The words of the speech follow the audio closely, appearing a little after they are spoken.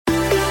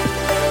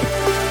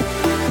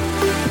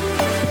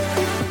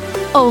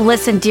Oh,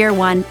 listen, dear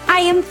one,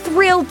 I am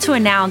thrilled to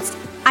announce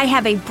I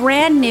have a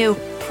brand new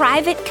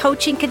private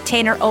coaching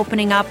container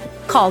opening up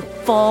called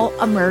Full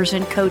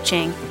Immersion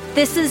Coaching.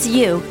 This is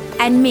you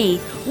and me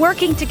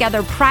working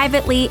together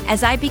privately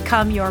as I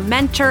become your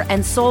mentor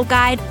and soul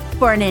guide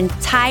for an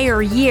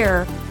entire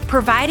year,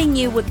 providing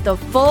you with the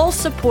full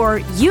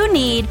support you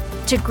need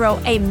to grow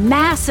a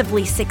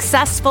massively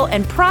successful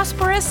and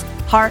prosperous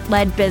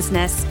heart-led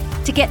business.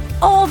 To get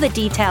all the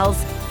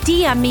details,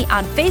 DM me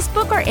on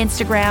Facebook or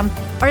Instagram,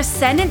 or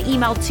send an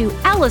email to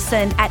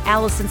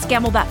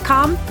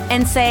Allison@AllisonScammell.com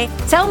and say,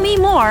 tell me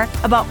more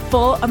about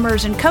Full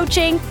Immersion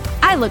Coaching.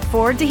 I look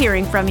forward to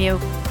hearing from you.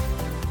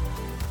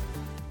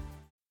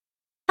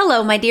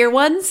 Hello, my dear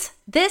ones.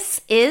 This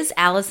is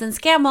Allison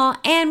Scammell,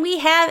 and we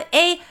have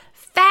a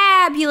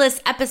fabulous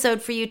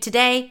episode for you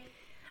today.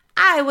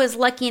 I was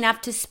lucky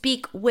enough to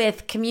speak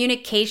with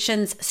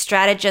communications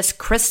strategist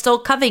Crystal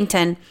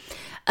Covington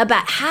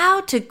about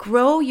how to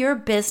grow your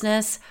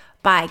business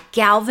by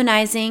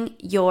galvanizing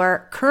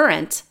your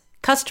current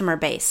customer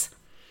base.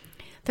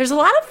 There's a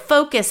lot of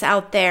focus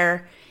out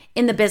there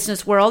in the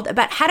business world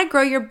about how to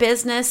grow your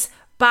business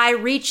by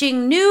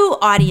reaching new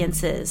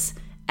audiences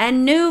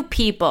and new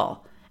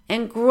people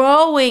and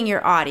growing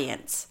your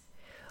audience.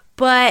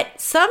 But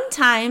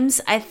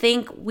sometimes I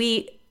think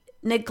we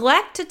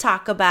neglect to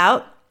talk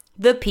about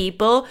the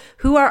people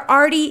who are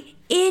already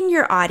in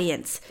your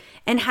audience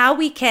and how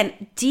we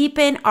can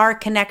deepen our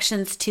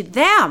connections to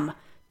them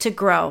to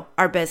grow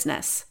our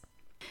business.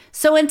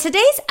 So in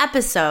today's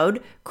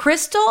episode,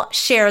 Crystal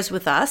shares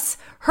with us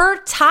her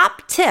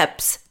top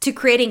tips to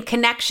creating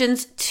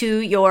connections to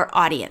your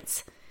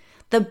audience.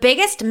 The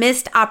biggest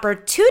missed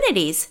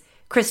opportunities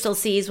Crystal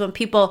sees when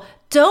people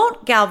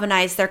don't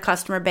galvanize their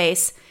customer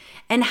base,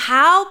 and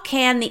how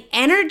can the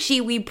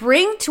energy we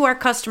bring to our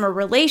customer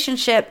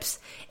relationships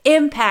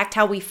impact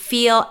how we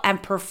feel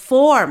and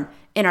perform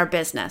in our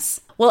business.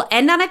 We'll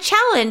end on a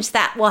challenge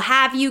that will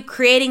have you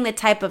creating the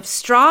type of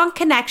strong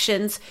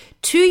connections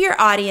to your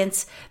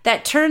audience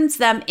that turns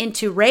them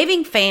into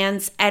raving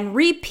fans and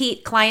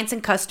repeat clients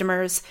and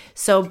customers.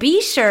 So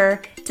be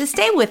sure to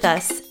stay with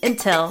us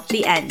until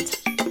the end.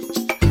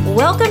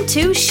 Welcome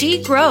to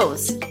She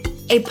Grows,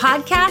 a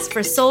podcast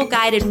for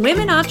soul-guided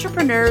women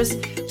entrepreneurs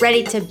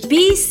ready to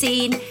be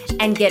seen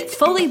and get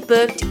fully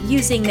booked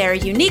using their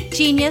unique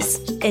genius,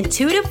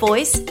 intuitive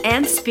voice,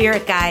 and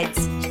spirit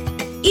guides.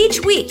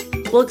 Each week,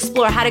 we'll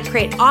explore how to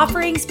create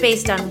offerings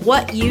based on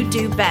what you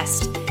do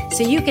best,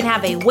 so you can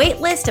have a wait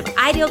list of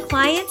ideal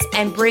clients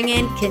and bring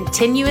in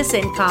continuous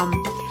income.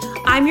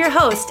 I'm your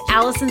host,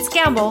 Allison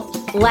Scammell.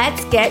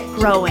 Let's get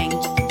growing.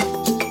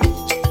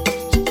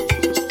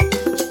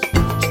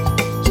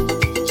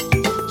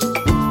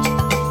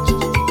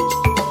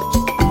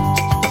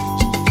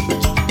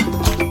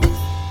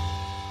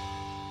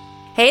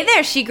 Hey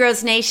there, She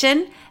Grows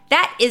Nation.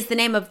 That is the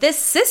name of this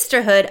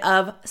sisterhood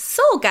of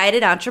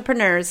soul-guided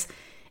entrepreneurs.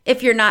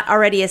 If you're not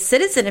already a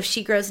citizen of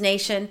She Grows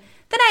Nation,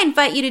 then I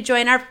invite you to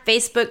join our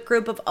Facebook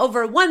group of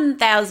over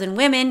 1,000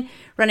 women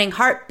running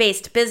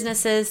heart-based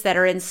businesses that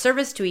are in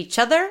service to each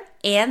other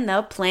and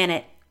the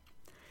planet.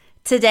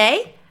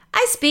 Today,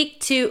 I speak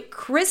to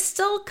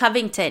Crystal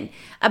Covington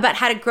about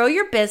how to grow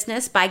your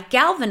business by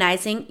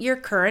galvanizing your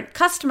current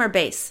customer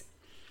base.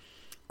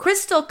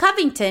 Crystal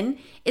Covington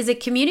is a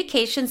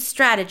communications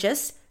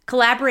strategist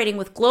collaborating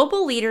with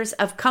global leaders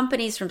of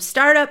companies from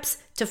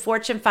startups to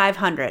Fortune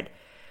 500.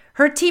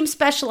 Her team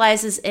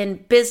specializes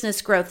in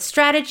business growth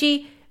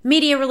strategy,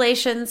 media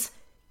relations,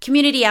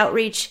 community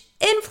outreach,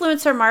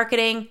 influencer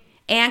marketing,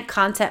 and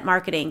content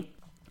marketing.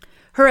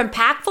 Her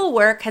impactful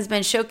work has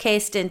been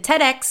showcased in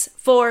TEDx,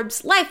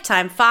 Forbes,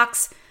 Lifetime,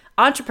 Fox,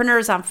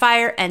 Entrepreneurs on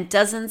Fire, and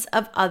dozens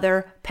of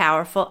other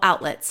powerful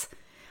outlets.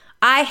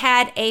 I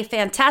had a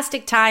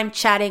fantastic time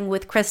chatting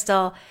with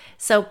Crystal,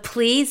 so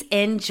please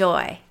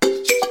enjoy.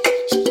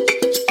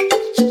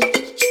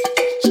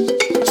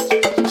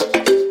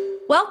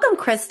 Welcome,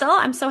 Crystal.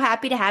 I'm so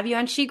happy to have you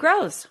on She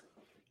Grows.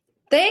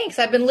 Thanks.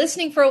 I've been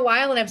listening for a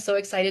while and I'm so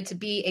excited to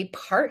be a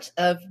part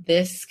of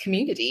this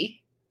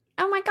community.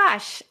 Oh my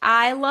gosh.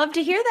 I love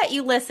to hear that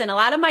you listen. A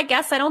lot of my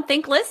guests I don't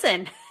think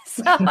listen.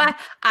 So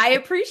I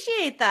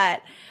appreciate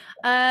that.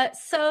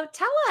 So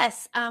tell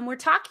us, we're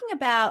talking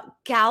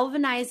about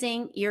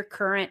galvanizing your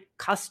current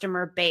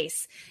customer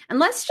base. And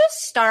let's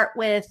just start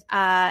with,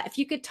 if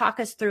you could talk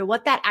us through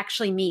what that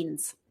actually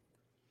means.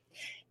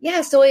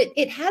 Yeah, so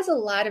it has a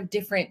lot of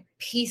different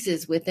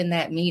pieces within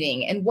that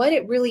meeting. And what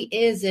it really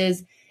is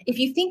if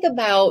you think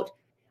about,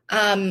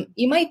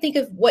 you might think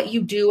of what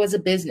you do as a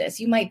business,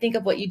 you might think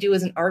of what you do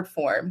as an art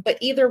form, but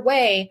either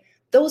way,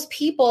 those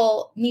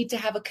people need to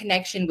have a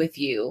connection with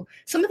you.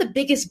 Some of the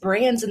biggest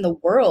brands in the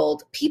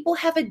world, people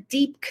have a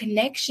deep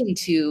connection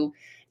to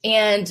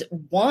and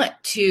want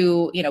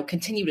to,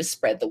 continue to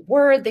spread the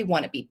word. They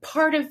want to be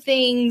part of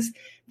things.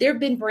 There have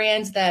been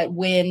brands that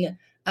when,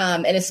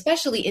 and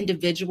especially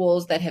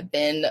individuals that have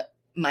been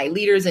my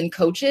leaders and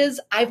coaches,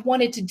 I've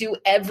wanted to do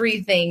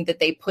everything that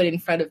they put in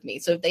front of me.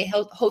 So if they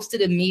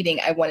hosted a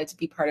meeting, I wanted to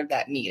be part of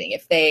that meeting.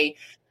 If they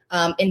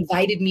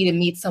invited me to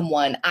meet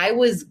someone, I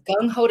was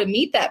gung-ho to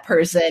meet that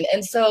person.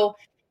 And so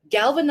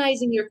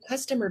galvanizing your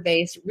customer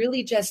base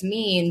really just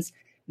means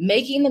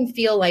making them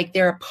feel like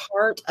they're a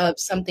part of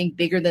something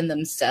bigger than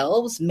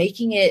themselves,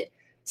 making it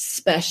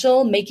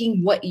special,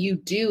 making what you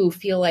do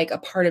feel like a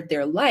part of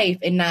their life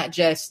and not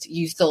just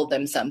you sold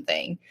them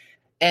something.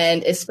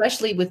 And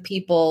especially with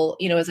people,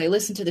 as I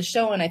listen to the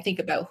show and I think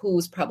about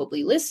who's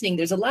probably listening,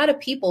 there's a lot of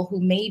people who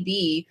may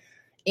be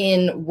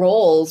in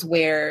roles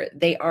where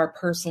they are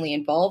personally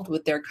involved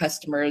with their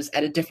customers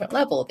at a different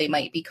level. They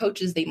might be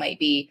coaches, they might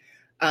be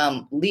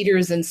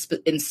leaders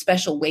in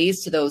special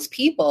ways to those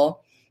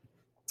people.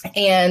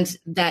 And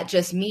that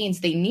just means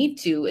they need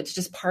to, it's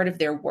just part of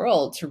their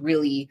world to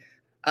really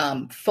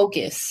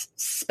focus,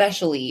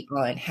 especially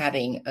on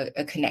having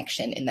a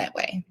connection in that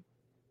way.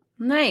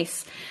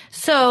 Nice.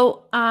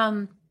 So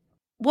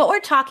what we're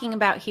talking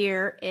about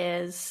here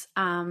is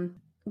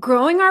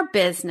growing our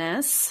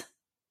business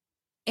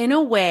in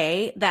a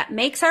way that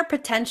makes our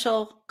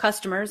potential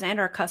customers and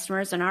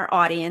our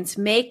audience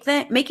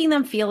making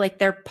them feel like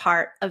they're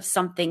part of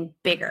something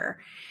bigger.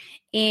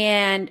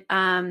 And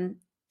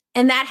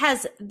that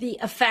has the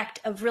effect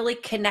of really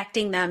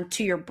connecting them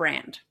to your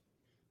brand.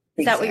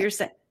 Is that what you're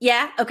saying?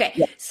 Yeah. Okay.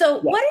 Yeah. So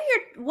yeah.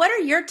 What are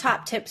your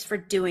top tips for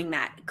doing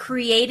that?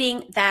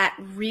 Creating that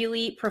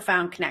really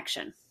profound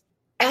connection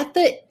at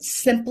the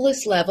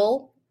simplest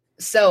level.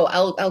 So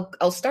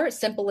I'll start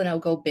simple and I'll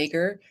go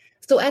bigger.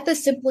 So at the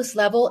simplest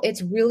level,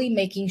 it's really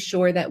making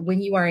sure that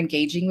when you are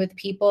engaging with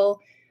people,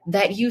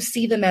 that you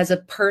see them as a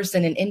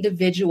person, an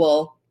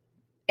individual,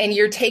 and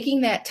you're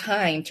taking that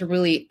time to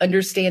really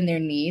understand their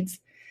needs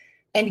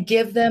and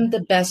give them the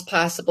best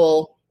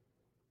possible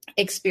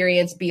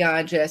experience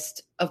beyond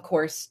just, of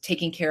course,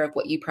 taking care of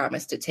what you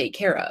promised to take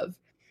care of.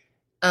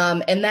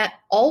 And that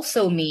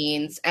also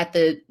means at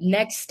the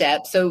next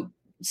step, so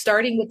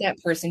starting with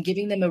that person,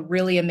 giving them a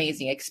really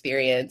amazing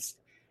experience,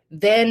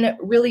 then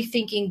really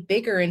thinking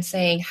bigger and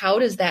saying, how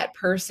does that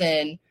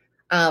person,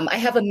 I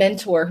have a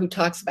mentor who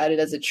talks about it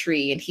as a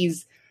tree, and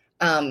he's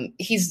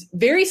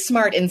very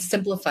smart in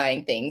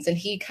simplifying things. And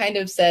he kind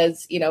of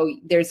says,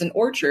 there's an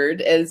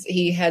orchard, as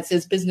he has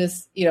his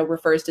business,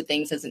 refers to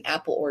things as an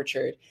apple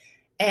orchard.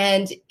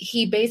 And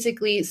he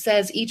basically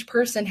says each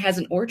person has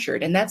an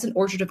orchard, and that's an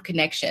orchard of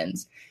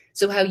connections.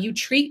 So how you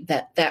treat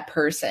that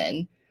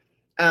person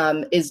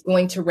is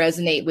going to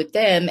resonate with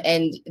them,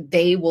 and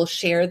they will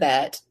share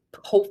that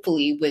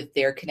hopefully with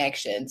their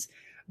connections.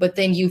 But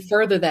then you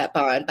further that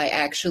bond by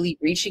actually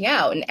reaching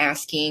out and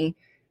asking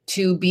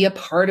to be a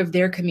part of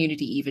their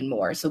community even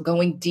more. So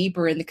going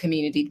deeper in the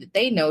community that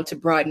they know to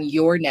broaden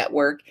your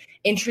network,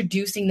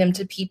 introducing them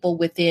to people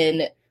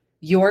within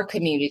your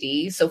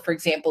community. So for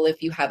example,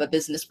 if you have a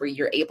business where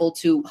you're able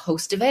to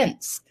host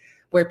events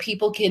where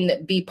people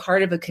can be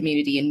part of a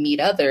community and meet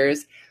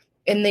others,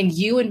 and then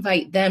you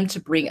invite them to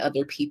bring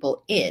other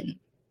people in.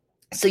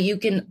 So you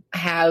can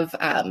have,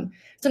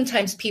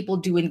 sometimes people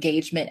do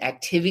engagement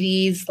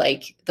activities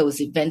like those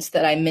events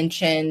that I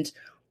mentioned,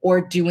 or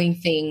doing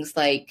things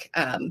like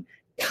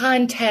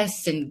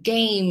contests and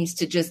games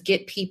to just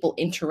get people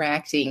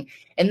interacting.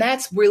 And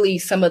that's really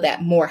some of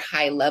that more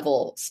high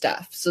level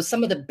stuff. So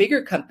some of the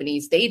bigger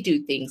companies, they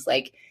do things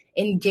like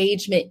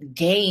engagement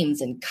games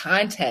and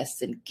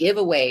contests and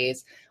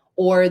giveaways,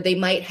 or they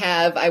might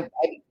have, I'm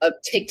a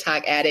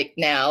TikTok addict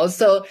now,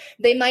 so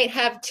they might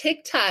have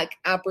TikTok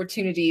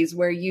opportunities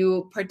where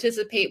you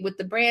participate with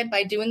the brand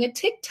by doing a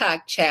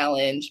TikTok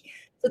challenge.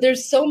 So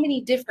there's so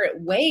many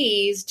different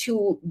ways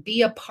to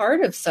be a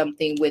part of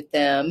something with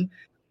them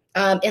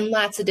in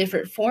lots of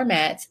different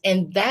formats.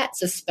 And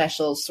that's a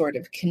special sort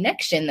of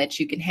connection that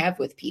you can have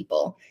with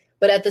people.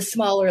 But at the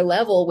smaller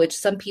level, which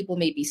some people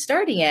may be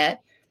starting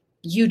at,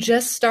 you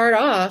just start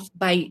off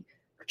by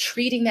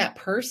treating that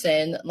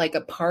person like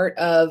a part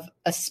of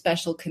a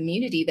special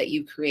community that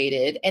you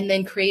created, and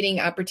then creating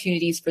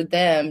opportunities for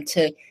them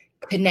to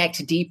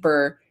connect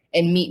deeper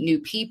and meet new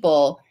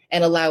people,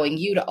 and allowing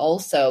you to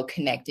also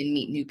connect and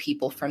meet new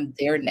people from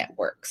their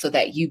network so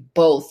that you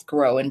both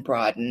grow and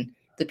broaden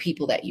the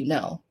people that you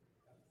know.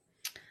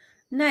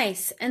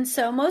 Nice. And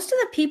so most of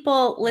the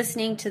people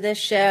listening to this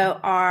show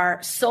are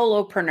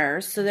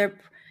solopreneurs. So there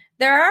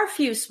are a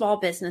few small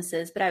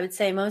businesses, but I would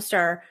say most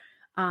are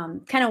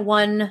kind of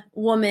one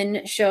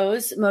woman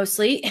shows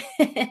mostly.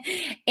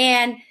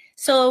 And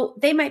so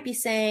they might be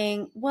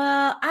saying,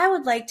 well, I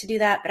would like to do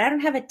that, but I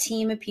don't have a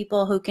team of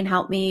people who can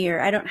help me,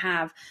 or I don't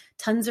have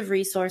tons of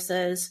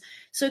resources.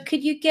 So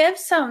could you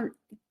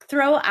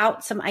throw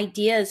out some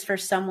ideas for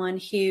someone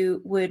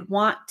who would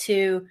want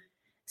to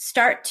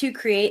start to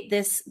create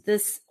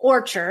this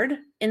orchard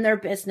in their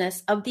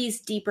business of these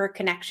deeper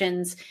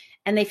connections,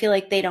 and they feel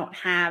like they don't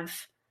have,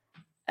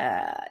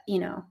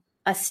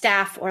 a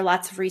staff or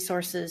lots of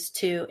resources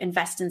to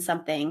invest in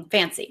something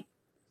fancy?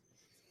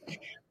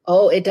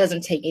 Oh, it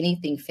doesn't take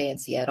anything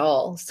fancy at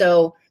all.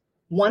 So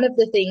one of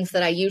the things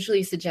that I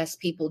usually suggest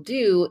people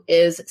do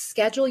is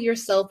schedule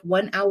yourself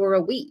 1 hour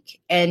a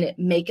week and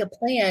make a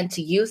plan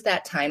to use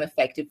that time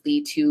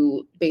effectively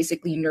to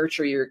basically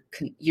nurture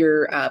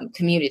your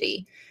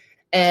community.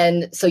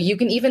 And so you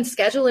can even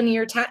schedule in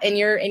your time in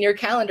your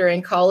calendar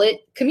and call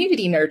it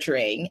community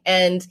nurturing.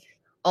 And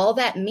all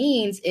that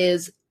means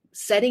is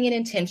setting an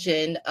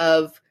intention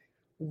of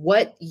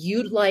what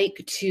you'd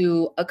like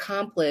to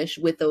accomplish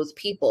with those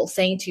people,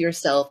 saying to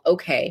yourself,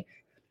 okay,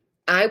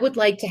 I would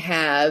like to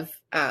have,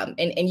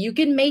 and you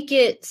can make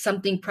it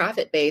something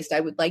profit based. I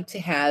would like to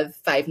have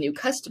 5 new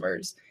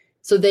customers.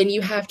 So then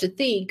you have to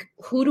think,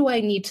 who do I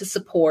need to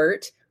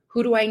support?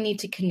 Who do I need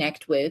to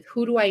connect with?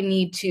 Who do I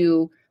need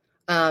to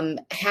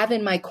have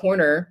in my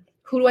corner?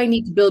 Who do I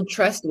need to build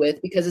trust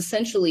with? Because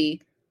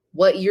essentially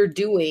what you're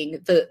doing,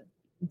 the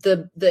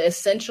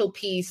essential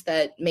piece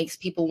that makes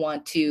people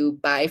want to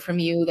buy from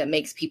you, that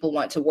makes people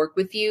want to work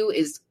with you,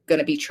 is going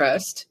to be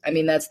trust. I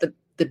mean, that's the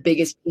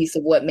biggest piece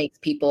of what makes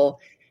people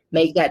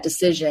make that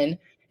decision.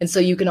 And so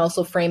you can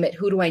also frame it,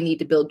 who do I need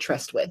to build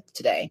trust with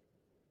today?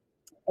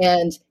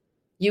 And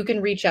you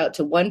can reach out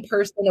to one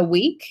person a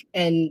week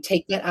and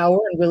take that hour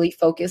and really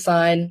focus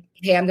on,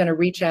 hey, I'm going to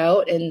reach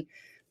out and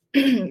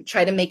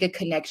try to make a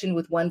connection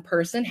with one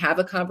person, have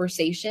a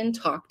conversation,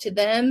 talk to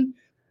them,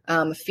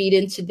 feed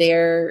into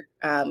their,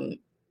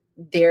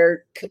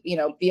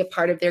 be a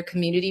part of their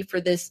community for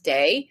this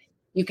day.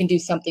 You can do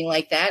something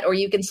like that, or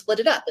you can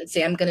split it up and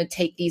say, I'm going to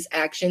take these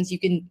actions. You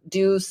can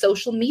do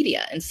social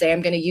media and say,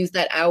 I'm going to use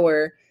that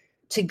hour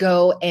to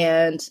go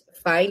and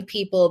find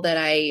people that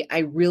I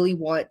really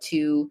want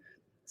to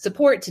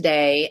support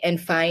today,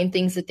 and find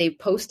things that they've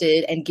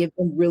posted and give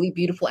them really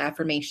beautiful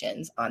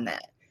affirmations on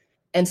that.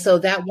 And so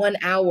that 1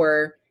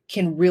 hour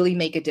can really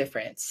make a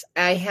difference.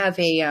 I have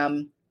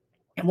a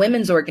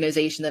women's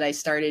organization that I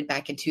started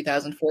back in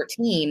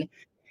 2014.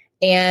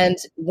 And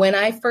when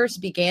I first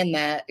began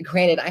that,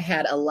 granted, I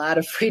had a lot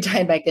of free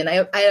time back then.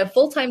 I had a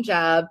full-time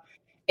job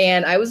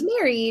and I was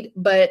married,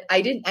 but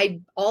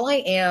I'm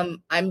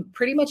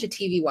pretty much a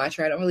TV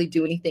watcher. I don't really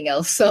do anything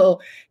else.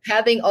 So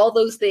having all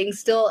those things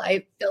still,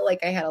 I felt like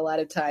I had a lot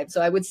of time.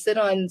 So I would sit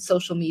on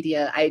social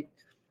media. I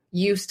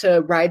used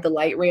to ride the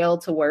light rail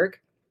to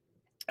work.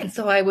 And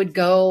so I would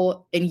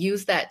go and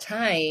use that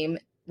time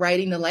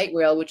riding the light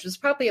rail, which was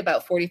probably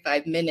about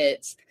 45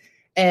 minutes.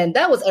 And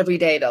that was every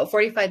day, though,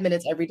 45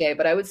 minutes every day.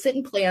 But I would sit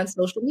and play on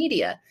social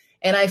media.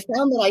 And I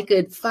found that I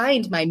could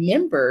find my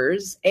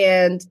members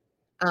and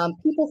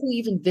people who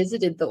even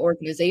visited the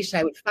organization.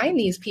 I would find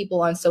these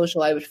people on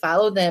social. I would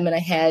follow them. And I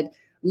had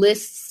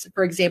lists,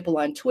 for example,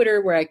 on Twitter,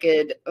 where I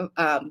could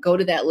go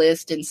to that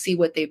list and see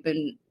what they've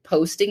been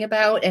posting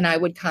about. And I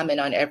would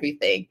comment on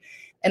everything.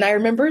 And I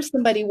remember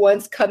somebody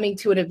once coming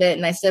to an event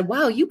and I said,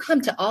 wow, you come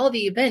to all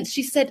the events.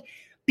 She said,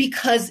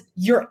 because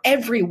you're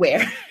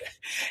everywhere.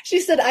 She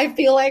said, I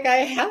feel like I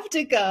have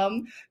to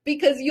come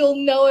because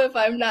you'll know if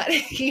I'm not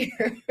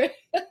here.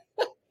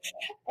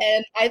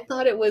 And I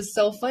thought it was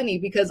so funny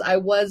because I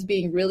was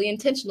being really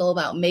intentional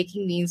about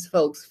making these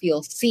folks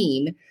feel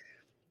seen.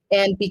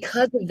 And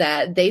because of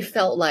that, they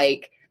felt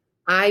like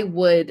I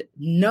would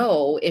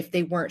know if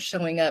they weren't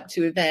showing up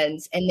to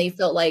events, and they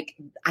felt like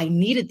I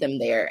needed them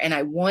there and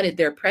I wanted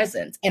their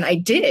presence, and I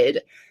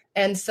did.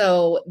 And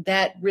so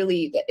it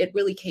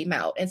really came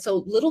out. And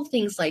so little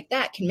things like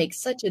that can make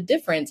such a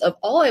difference. Of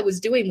all I was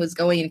doing was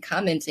going and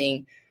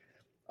commenting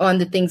on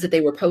the things that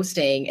they were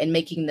posting and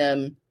making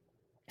them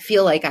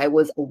feel like I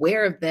was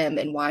aware of them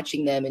and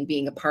watching them and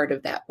being a part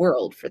of that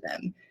world for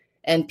them.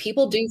 And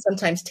people do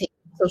sometimes take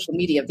social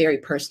media very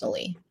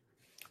personally.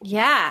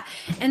 Yeah.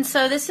 And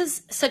so this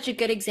is such a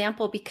good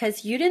example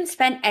because you didn't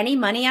spend any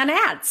money on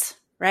ads,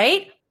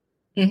 right?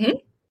 Mm-hmm.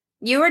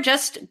 You were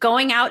just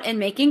going out and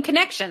making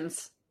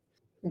connections.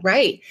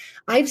 Right.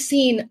 I've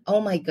seen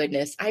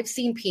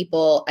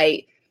people.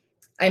 I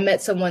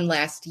met someone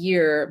last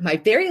year. My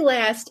very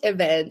last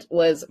event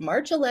was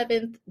March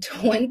 11th,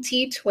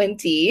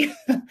 2020.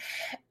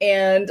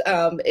 And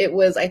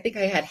I think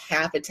I had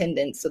half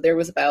attendance. So there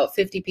was about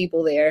 50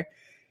 people there.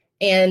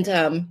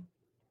 And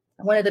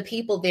one of the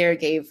people there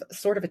gave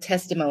sort of a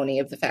testimony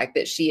of the fact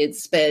that she had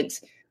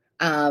spent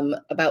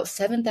about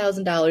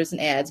 $7,000 in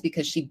ads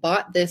because she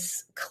bought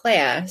this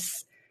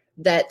class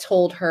that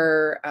told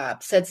her,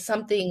 said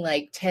something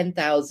like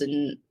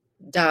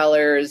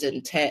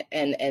 $10,000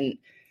 and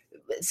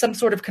some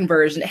sort of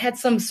conversion. It had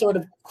some sort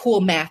of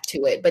cool math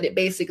to it, but it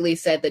basically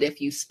said that if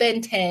you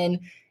spend 10,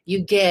 you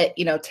get,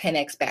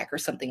 10x back or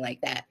something like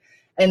that.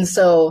 And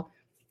so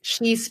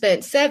she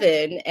spent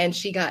 7 and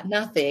she got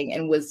nothing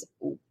and was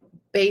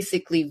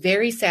basically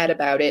very sad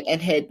about it,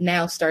 and had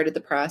now started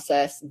the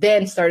process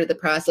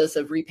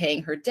of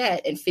repaying her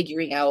debt and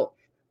figuring out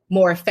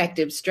more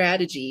effective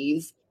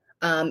strategies.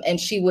 And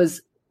she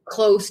was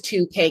close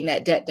to paying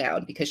that debt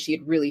down because she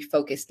had really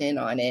focused in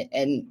on it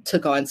and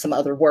took on some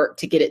other work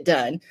to get it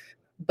done.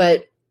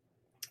 But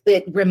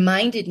it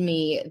reminded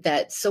me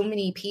that so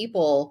many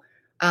people,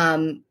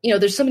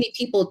 there's so many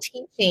people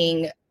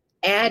teaching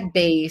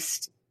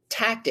ad-based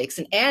tactics,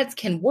 and ads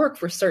can work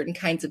for certain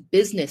kinds of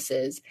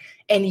businesses.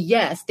 And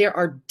yes, there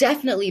are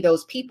definitely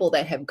those people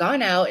that have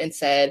gone out and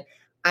said,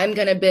 I'm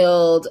going to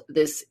build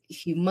this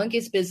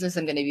humongous business.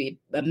 I'm going to be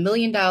 $1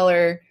 million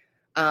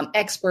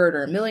expert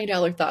or $1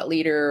 million thought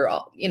leader,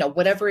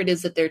 whatever it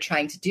is that they're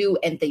trying to do,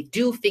 and they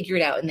do figure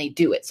it out and they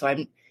do it.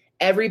 So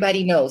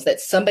everybody knows that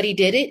somebody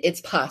did it.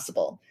 It's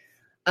possible.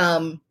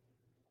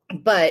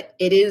 But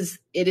it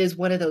is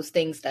one of those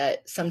things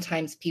that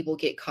sometimes people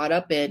get caught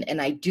up in.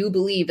 And I do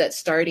believe that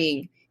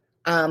starting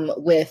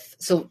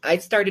so I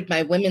started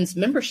my women's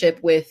membership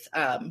with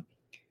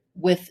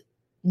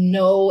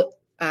no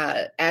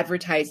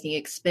advertising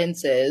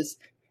expenses.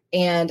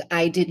 And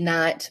I did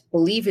not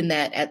believe in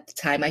that at the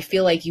time. I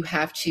feel like you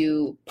have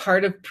to,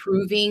 part of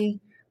proving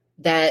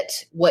that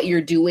what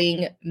you're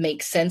doing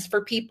makes sense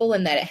for people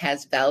and that it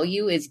has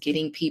value is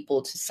getting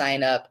people to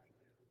sign up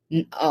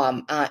in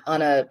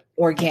an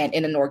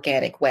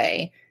organic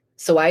way.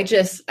 So we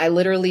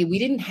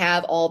didn't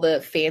have all the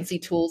fancy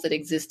tools that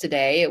exist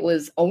today. It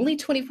was only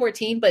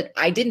 2014, but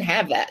I didn't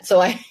have that.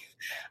 So I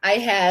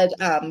had,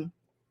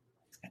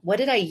 what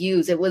did I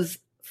use? It was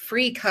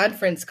free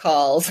conference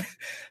calls.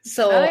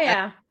 So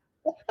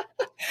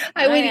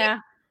I would use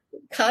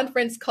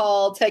conference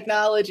call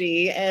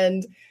technology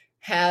and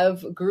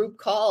have group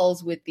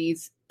calls with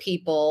these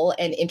people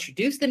and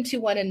introduce them to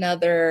one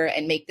another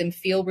and make them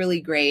feel really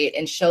great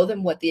and show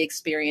them what the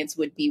experience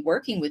would be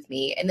working with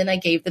me. And then I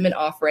gave them an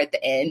offer at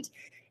the end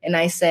and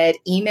I said,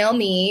 email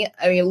me.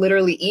 I mean,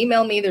 literally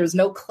email me. There was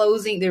no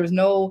closing. There was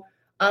no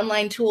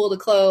online tool to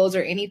close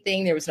or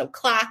anything. There was no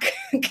clock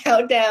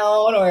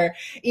countdown or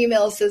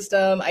email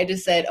system. I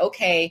just said,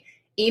 okay,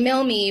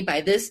 email me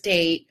by this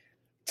date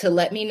to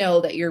let me know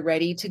that you're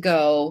ready to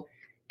go.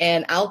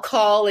 And I'll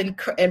call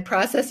and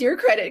process your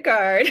credit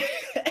card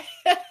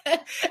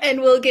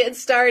and we'll get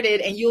started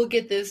and you'll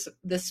get this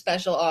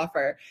special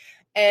offer.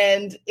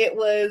 And it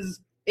was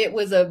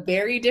a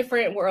very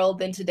different world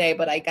than today,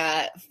 but I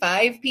got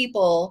 5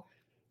 people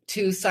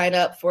to sign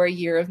up for a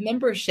year of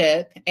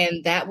membership.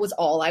 And that was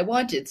all I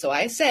wanted. So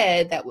I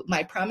said that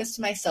my promise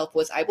to myself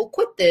was I will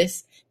quit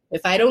this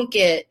if I don't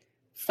get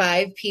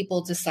 5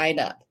 people to sign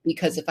up,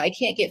 because if I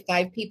can't get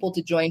 5 people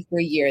to join for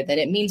a year, then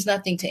it means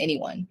nothing to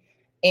anyone.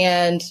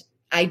 And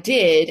I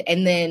did.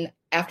 And then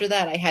after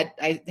that,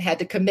 I had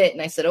to commit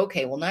and I said,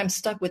 okay, well, now I'm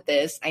stuck with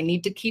this. I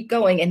need to keep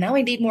going. And now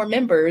I need more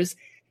members.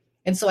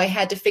 And so I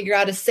had to figure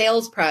out a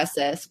sales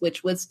process,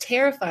 which was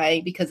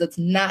terrifying because it's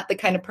not the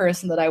kind of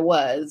person that I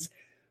was.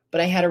 But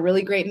I had a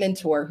really great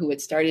mentor who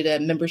had started a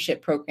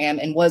membership program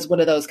and was one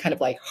of those kind of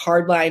like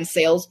hardline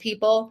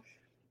salespeople.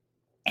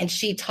 And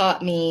she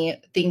taught me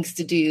things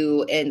to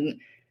do and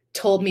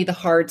told me the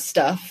hard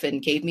stuff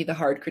and gave me the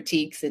hard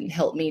critiques and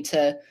helped me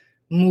to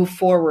move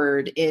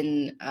forward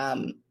in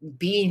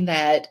being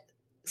that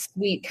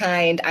sweet,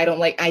 kind,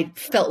 I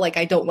felt like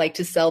I don't like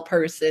to sell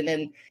person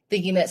and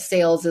thinking that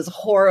sales is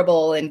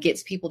horrible and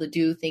gets people to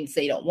do things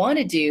they don't want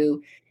to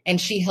do.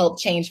 And she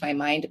helped change my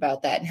mind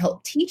about that and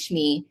helped teach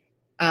me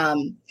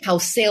how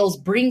sales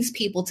brings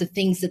people to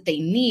things that they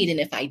need. And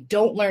if I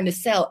don't learn to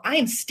sell, I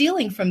am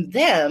stealing from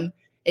them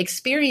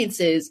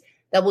experiences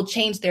that will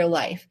change their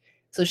life.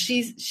 So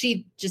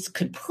she just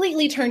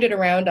completely turned it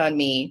around on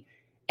me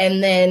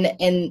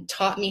and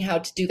taught me how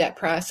to do that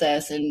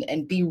process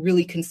and be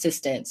really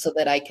consistent so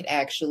that I could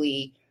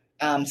actually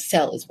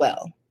sell as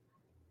well.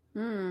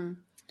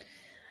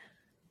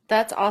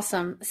 That's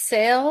awesome.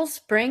 Sales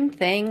bring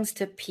things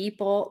to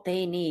people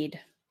they need.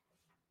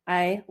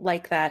 I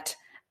like that.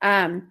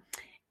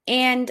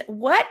 And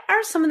what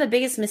are some of the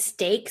biggest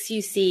mistakes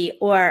you see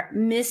or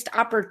missed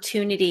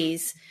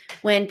opportunities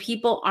when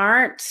people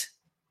aren't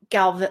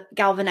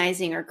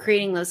galvanizing or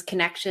creating those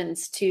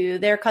connections to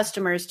their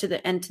customers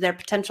and to their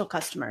potential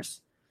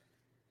customers?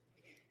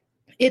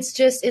 It's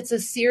a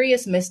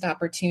serious missed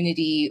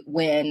opportunity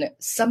when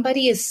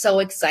somebody is so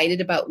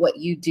excited about what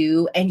you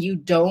do and you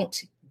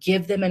don't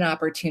give them an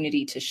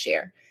opportunity to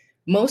share.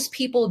 Most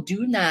people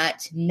do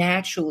not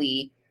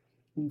naturally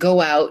go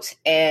out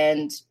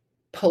and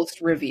post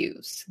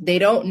reviews. They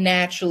don't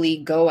naturally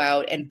go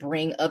out and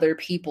bring other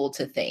people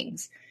to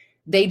things.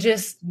 They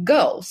just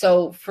go.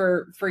 So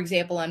for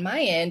example, on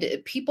my end,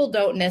 people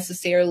don't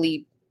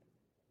necessarily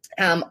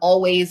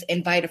always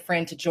invite a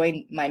friend to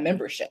join my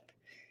membership.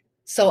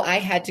 So I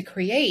had to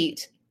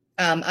create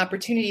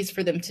opportunities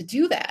for them to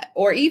do that.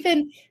 Or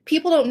even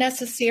people don't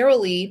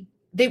necessarily,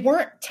 they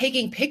weren't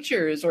taking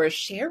pictures or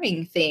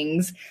sharing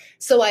things.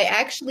 So I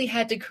actually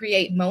had to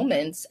create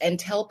moments and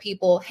tell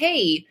people,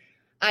 hey,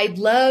 I'd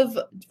love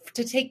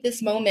to take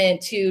this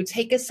moment to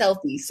take a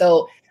selfie.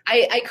 So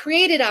I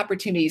created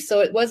opportunities. So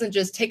it wasn't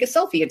just take a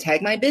selfie and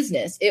tag my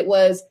business. It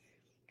was,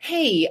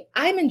 hey,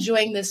 I'm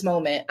enjoying this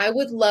moment. I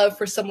would love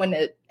for someone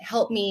to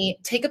help me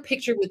take a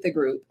picture with the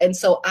group. And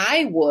so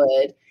I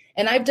would,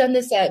 and I've done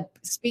this at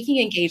speaking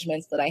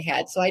engagements that I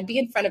had. So I'd be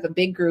in front of a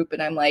big group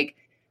and I'm like,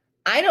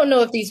 I don't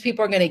know if these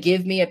people are going to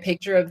give me a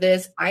picture of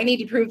this. I need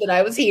to prove that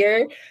I was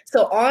here.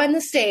 So on the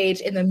stage,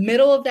 in the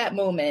middle of that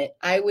moment,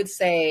 I would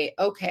say,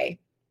 okay,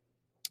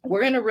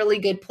 we're in a really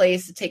good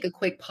place to take a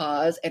quick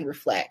pause and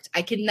reflect.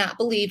 I cannot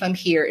believe I'm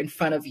here in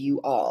front of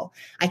you all.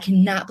 I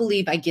cannot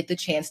believe I get the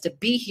chance to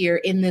be here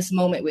in this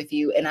moment with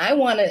you. And I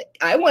want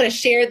to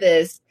share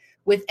this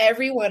with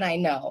everyone I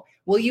know.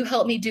 Will you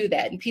help me do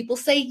that? And people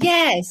say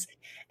yes.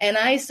 And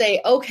I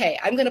say, okay,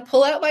 I'm going to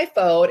pull out my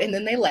phone. And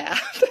then they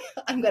laugh.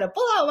 I'm going to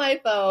pull out my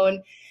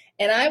phone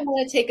and I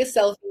want to take a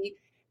selfie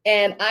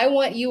and I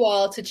want you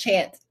all to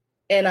chant.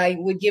 And I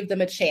would give them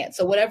a chant.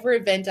 So whatever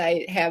event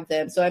I have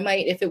them. So I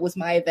might, if it was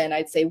my event,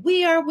 I'd say,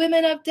 we are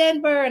women of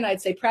Denver. And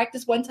I'd say,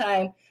 practice one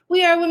time.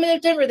 We are women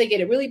of Denver. They get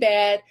it really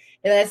bad.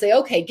 And I say,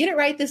 okay, get it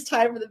right this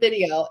time for the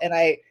video. And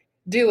I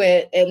do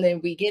it. And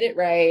then we get it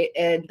right.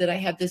 And then I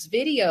have this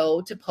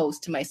video to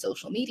post to my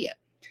social media.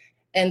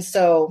 And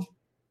so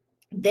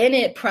then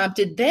it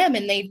prompted them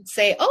and they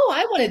say, oh,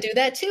 I want to do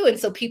that too. And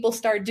so people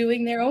start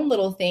doing their own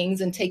little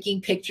things and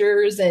taking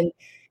pictures. And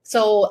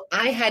so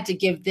I had to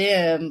give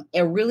them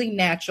a really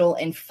natural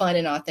and fun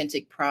and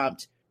authentic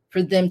prompt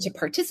for them to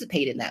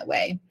participate in that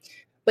way.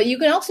 But you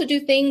can also do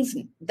things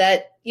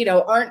that,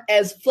 aren't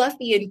as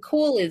fluffy and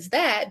cool as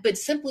that, but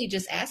simply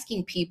just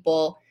asking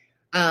people,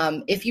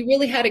 if you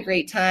really had a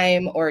great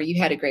time or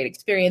you had a great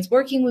experience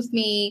working with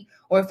me,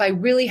 or if I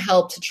really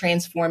helped to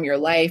transform your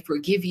life or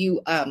give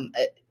you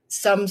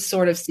some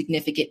sort of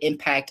significant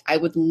impact, I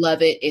would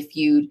love it if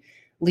you'd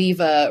leave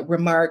a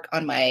remark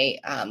on my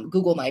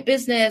Google My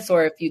Business,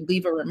 or if you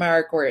leave a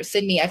remark or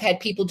send me, I've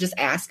had people just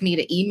ask me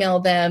to email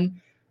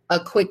them a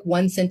quick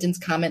 1-sentence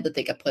comment that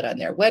they could put on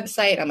their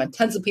website. I'm on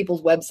tons of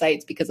people's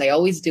websites because I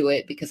always do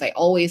it, because I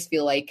always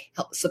feel like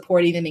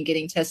supporting them and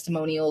getting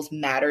testimonials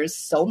matters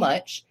so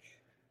much.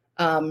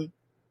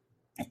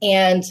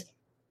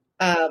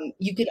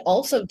 You could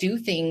also do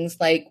things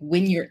like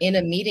when you're in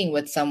a meeting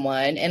with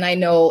someone, and I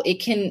know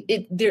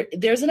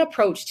there's an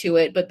approach to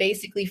it, but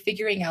basically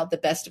figuring out the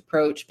best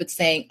approach, but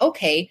saying,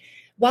 okay,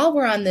 while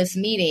we're on this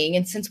meeting,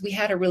 and since we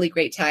had a really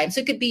great time,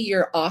 so it could be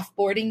your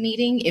offboarding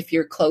meeting if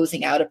you're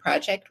closing out a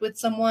project with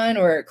someone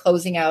or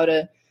closing out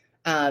a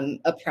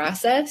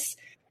process,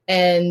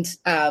 and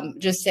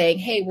just saying,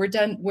 hey, we're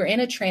done. We're in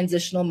a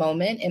transitional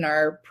moment in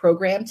our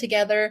program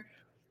together.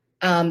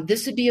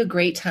 This would be a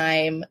great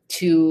time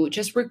to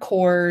just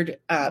record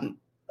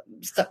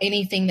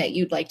anything that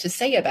you'd like to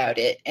say about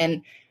it.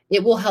 And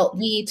it will help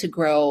me to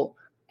grow,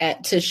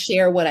 to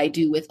share what I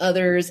do with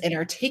others and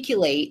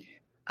articulate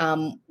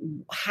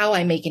how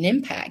I make an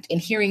impact. And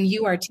hearing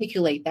you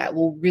articulate that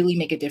will really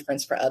make a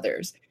difference for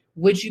others.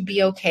 Would you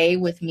be okay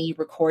with me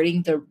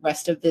recording the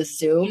rest of this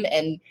Zoom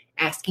and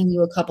asking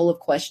you a couple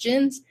of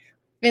questions?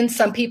 And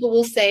some people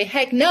will say,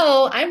 heck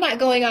no, I'm not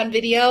going on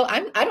video. I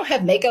don't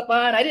have makeup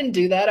on. I didn't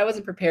do that. I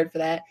wasn't prepared for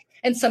that.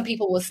 And some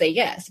people will say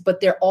yes, but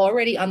they're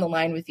already on the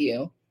line with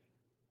you.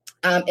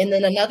 And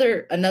then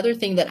another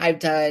thing that I've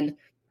done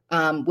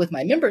with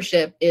my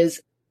membership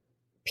is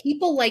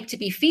people like to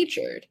be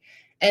featured.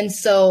 And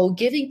so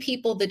giving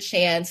people the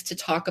chance to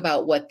talk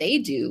about what they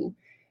do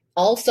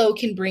also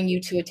can bring you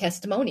to a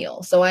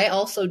testimonial. So I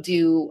also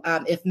do,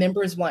 if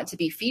members want to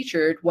be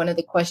featured, one of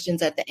the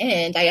questions at the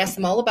end, I ask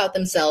them all about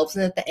themselves.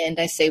 And at the end,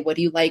 I say, what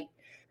do you like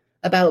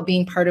about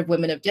being part of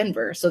Women of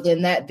Denver? So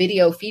then that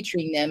video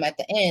featuring them at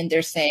the end,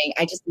 they're saying,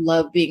 I just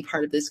love being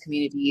part of this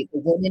community. The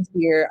women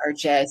here are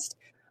just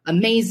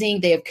amazing.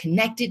 They have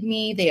connected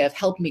me. They have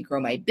helped me grow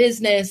my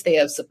business. They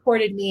have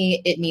supported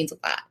me. It means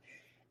a lot.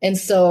 And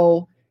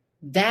so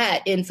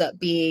that ends up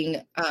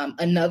being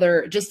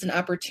just an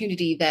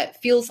opportunity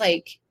that feels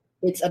like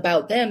it's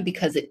about them,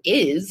 because it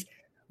is,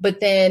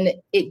 but then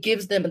it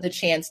gives them the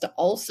chance to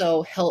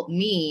also help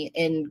me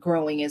in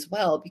growing as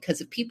well. Because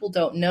if people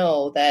don't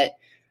know that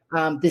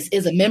this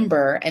is a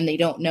member and they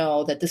don't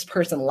know that this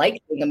person likes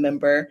being a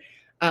member,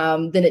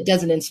 then it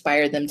doesn't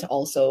inspire them to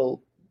also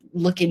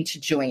look into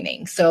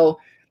joining. So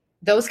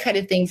those kind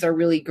of things are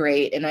really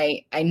great. And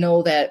I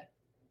know that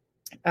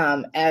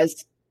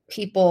as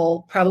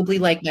people probably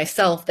like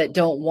myself that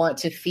don't want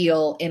to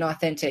feel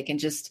inauthentic and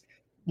just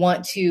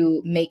want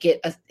to make it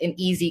an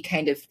easy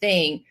kind of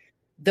thing,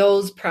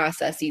 those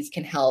processes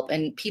can help.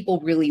 And people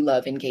really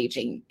love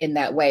engaging in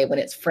that way when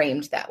it's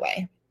framed that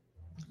way.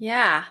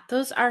 Yeah,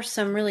 those are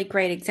some really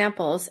great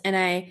examples. And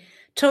I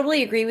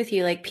totally agree with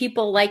you. Like,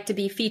 people like to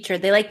be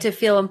featured. They like to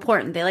feel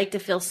important. They like to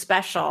feel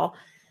special.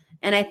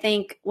 And I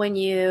think when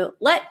you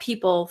let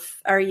people,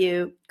 or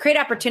you create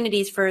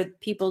opportunities for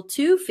people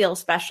to feel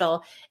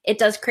special, it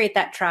does create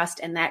that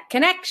trust and that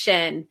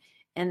connection.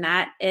 And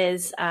that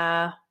is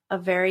a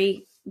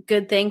very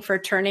good thing for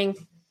turning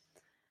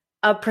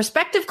a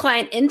prospective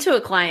client into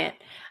a client.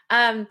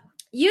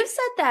 You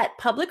said that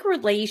public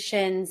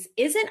relations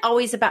isn't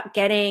always about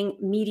getting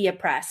media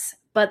press,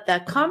 but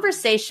the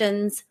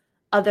conversations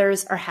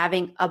others are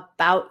having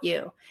about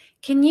you.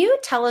 Can you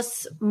tell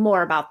us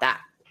more about that?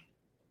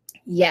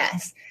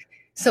 Yes.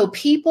 So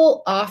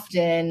people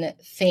often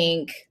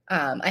think,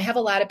 I have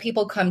a lot of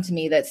people come to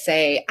me that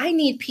say, I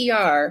need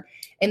PR,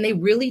 and they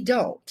really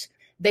don't.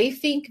 They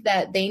think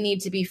that they need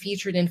to be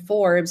featured in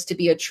Forbes to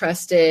be a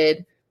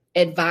trusted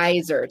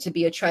advisor, to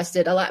be a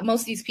trusted,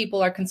 most of these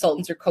people are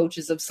consultants or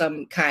coaches of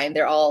some kind.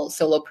 They're all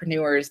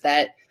solopreneurs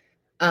that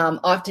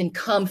often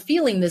come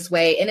feeling this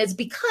way. And it's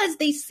because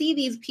they see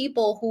these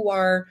people who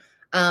are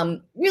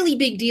really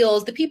big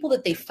deals, the people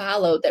that they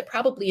followed that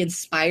probably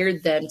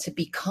inspired them to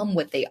become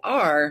what they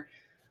are.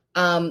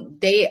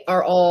 They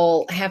are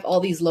all have all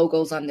these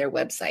logos on their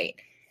website.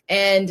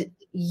 And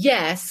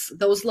yes,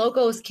 those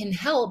logos can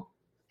help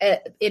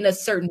in a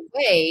certain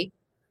way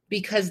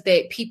because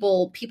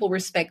people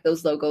respect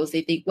those logos.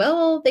 They think,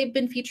 well, they've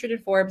been featured in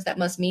Forbes, that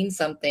must mean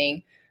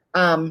something.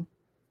 Um,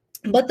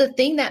 but the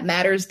thing that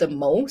matters the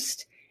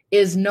most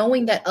is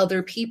knowing that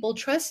other people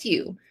trust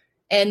you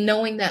and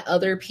knowing that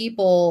other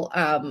people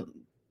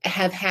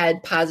have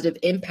had positive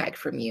impact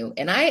from you.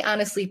 And I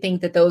honestly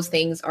think that those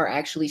things are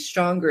actually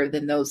stronger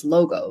than those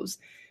logos.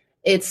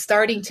 It's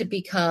starting to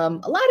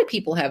become, a lot of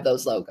people have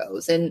those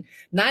logos and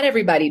not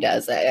everybody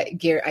does.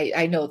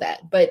 I know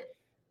that, but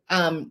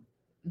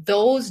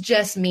those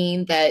just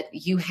mean that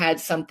you had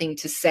something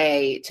to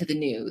say to the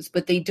news,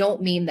 but they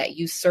don't mean that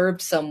you served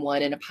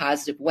someone in a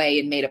positive way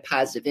and made a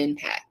positive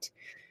impact.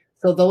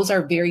 So those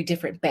are very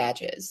different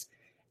badges.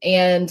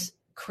 And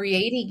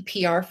creating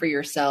PR for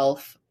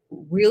yourself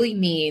really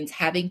means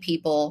having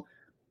people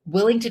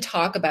willing to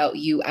talk about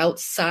you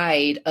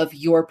outside of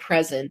your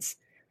presence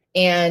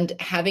and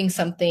having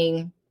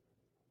something,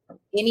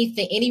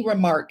 any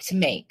remark to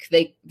make.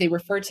 They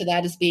refer to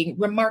that as being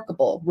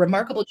remarkable.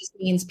 Remarkable just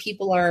means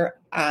people are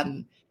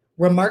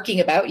remarking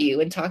about you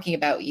and talking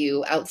about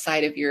you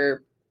outside of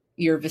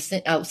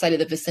outside of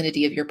the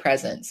vicinity of your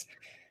presence.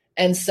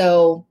 And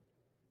so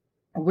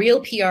real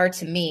PR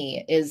to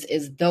me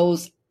is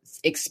those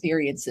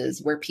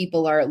experiences where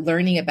people are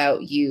learning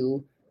about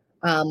you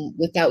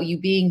without you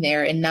being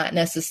there and not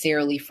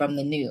necessarily from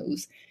the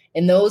news.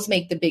 And those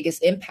make the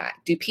biggest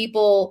impact. Do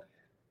people,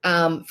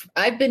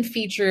 I've been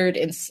featured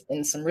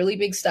in some really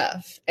big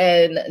stuff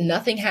and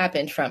nothing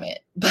happened from it,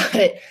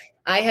 but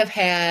I have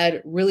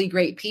had really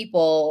great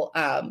people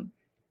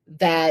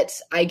that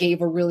I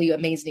gave a really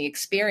amazing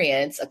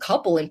experience, a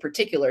couple in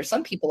particular.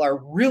 Some people are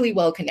really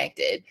well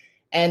connected.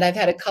 And I've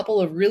had a couple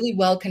of really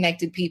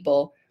well-connected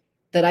people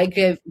that I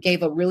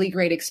gave a really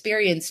great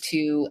experience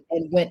to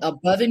and went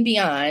above and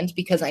beyond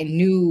because I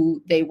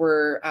knew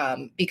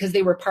because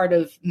they were part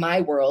of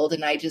my world.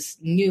 And I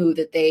just knew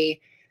that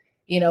they,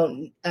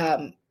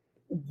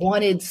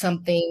 wanted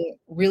something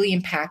really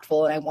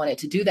impactful and I wanted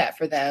to do that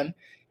for them.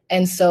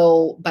 And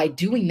so by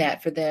doing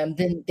that for them,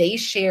 then they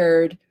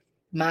shared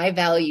my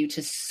value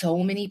to so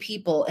many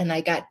people and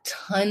I got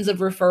tons of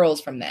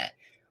referrals from that.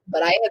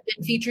 But I have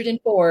been featured in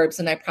Forbes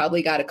and I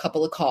probably got a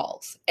couple of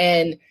calls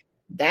and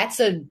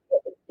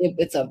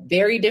it's a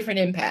very different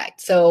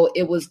impact. So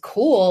it was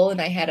cool.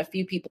 And I had a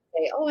few people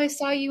say, oh, I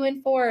saw you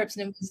in Forbes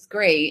and it was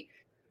great.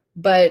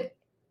 But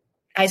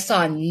I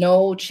saw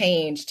no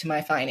change to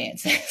my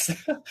finances.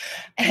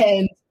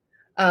 And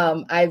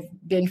I've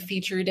been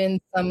featured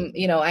in some,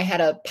 I had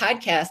a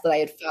podcast that I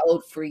had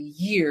followed for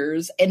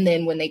years. And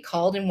then when they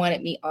called and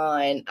wanted me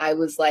on, I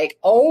was like,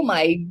 oh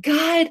my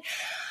God,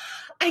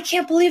 I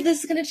can't believe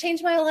this is going to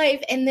change my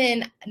life. And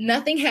then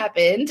nothing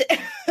happened.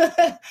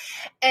 But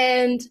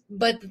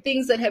the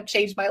things that have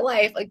changed my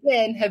life,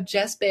 again, have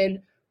just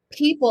been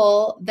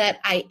people that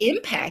I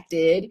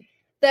impacted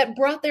that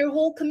brought their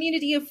whole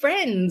community of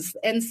friends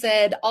and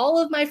said,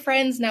 all of my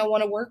friends now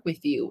want to work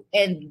with you.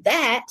 And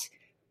that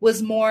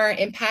was more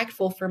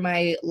impactful for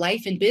my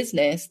life and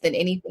business than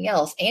anything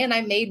else. And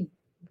I made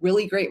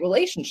really great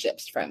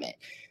relationships from it.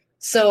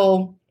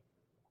 So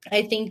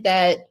I think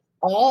that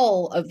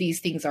all of these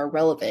things are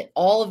relevant.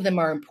 All of them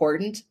are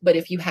important. But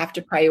if you have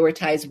to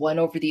prioritize one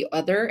over the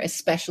other,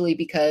 especially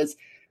because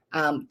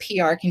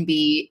PR can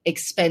be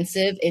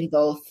expensive in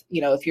both,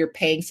 if you're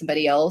paying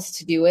somebody else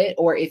to do it,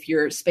 or if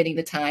you're spending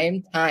the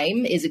time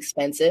is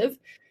expensive.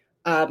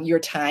 Your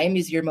time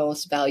is your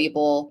most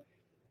valuable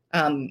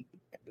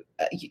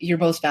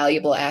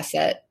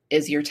asset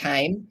is your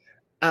time.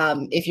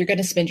 If you're going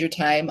to spend your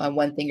time on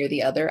one thing or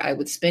the other, I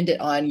would spend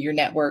it on your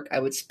network. I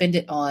would spend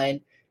it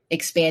on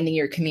expanding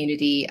your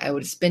community. I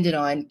would spend it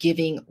on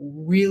giving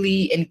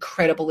really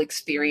incredible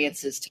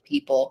experiences to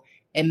people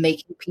and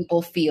making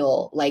people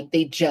feel like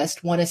they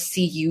just want to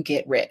see you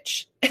get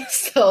rich.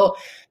 So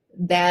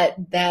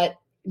that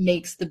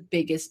makes the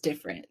biggest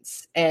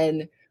difference.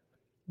 And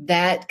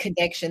that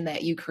connection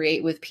that you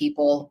create with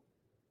people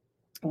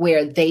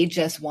where they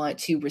just want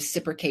to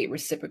reciprocate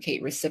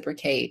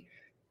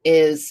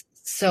is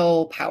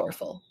so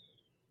powerful.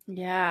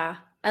 Yeah,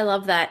 I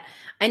love that.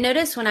 I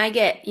notice when I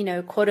get,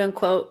 quote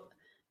unquote,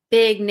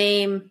 big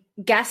name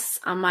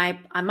guests on my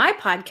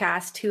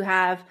podcast who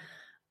have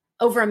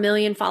over 1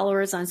 million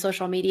followers on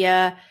social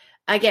media,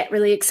 I get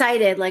really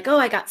excited. Like, oh,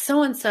 I got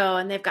so-and-so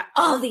and they've got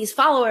all these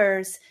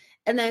followers.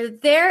 And then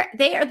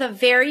they are the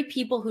very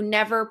people who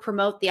never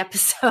promote the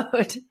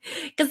episode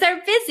because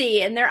they're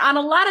busy and they're on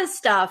a lot of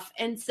stuff.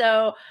 And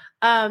so,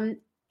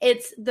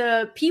 it's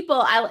the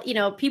people,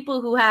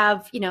 people who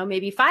have,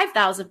 maybe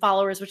 5,000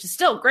 followers, which is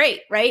still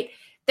great, right?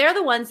 They're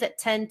the ones that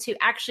tend to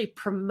actually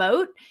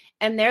promote,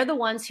 and they're the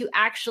ones who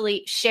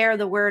actually share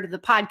the word of the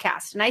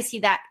podcast. And I see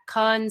that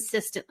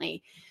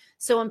consistently.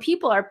 So when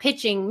people are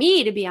pitching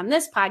me to be on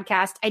this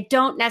podcast, I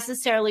don't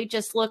necessarily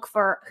just look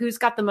for who's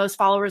got the most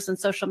followers on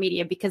social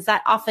media, because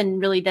that often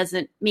really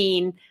doesn't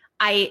mean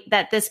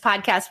that this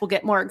podcast will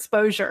get more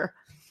exposure.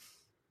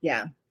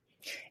 Yeah.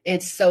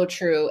 It's so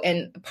true.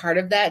 And part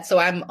of that, so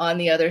I'm on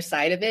the other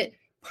side of it.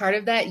 part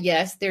of that,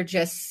 yes, they're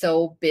just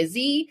so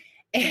busy.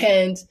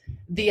 And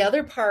the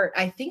other part,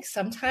 I think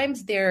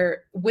sometimes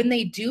when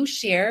they do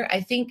share, I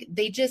think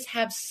they just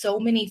have so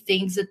many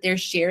things that they're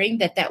sharing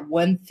that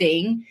one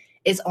thing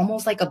is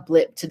almost like a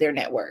blip to their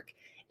network.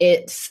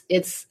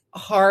 It's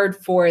hard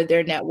for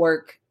their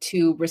network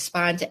to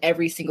respond to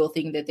every single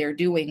thing that they're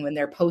doing when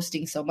they're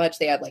posting so much.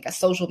 They have like a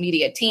social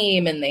media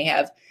team and they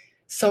have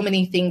so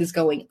many things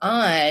going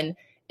on.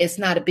 It's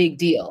not a big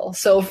deal.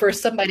 So for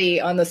somebody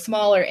on the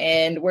smaller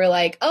end, we're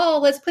like, oh,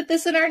 let's put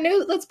this in our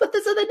news. Let's put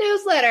this in the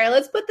newsletter.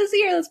 Let's put this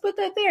here. Let's put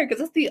that there. Because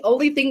that's the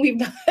only thing we've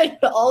done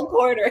all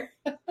quarter.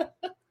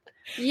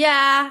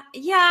 Yeah.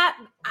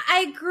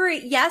 I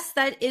agree. Yes,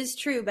 that is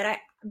true.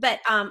 But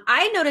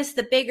I noticed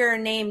the bigger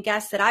name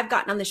guests that I've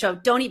gotten on the show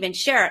don't even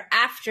share it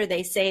after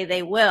they say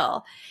they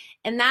will.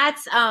 And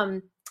that's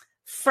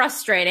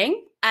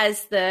frustrating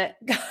as the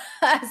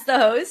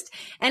host.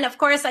 And of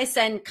course I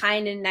send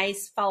kind and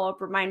nice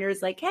follow-up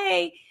reminders like,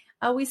 hey,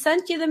 we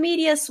sent you the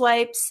media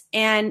swipes.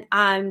 And,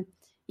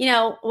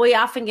 we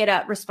often get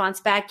a response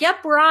back.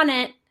 Yep, we're on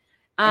it.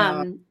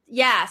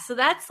 Yeah. So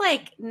that's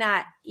like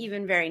not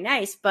even very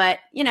nice, but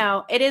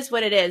it is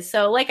what it is.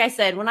 So like I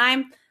said, when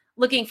I'm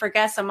looking for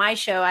guests on my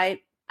show, I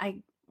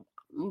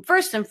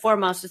first and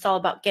foremost, it's all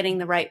about getting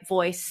the right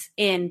voice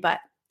in, but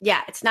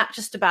yeah, it's not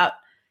just about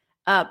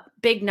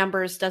big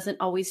numbers doesn't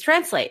always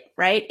translate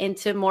right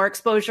into more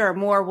exposure or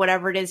more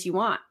whatever it is you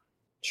want.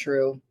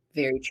 True.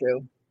 Very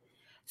true.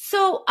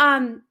 So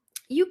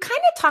you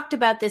kind of talked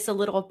about this a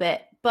little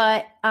bit,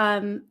 but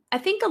I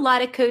think a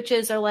lot of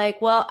coaches are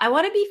like, well, I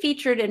want to be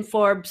featured in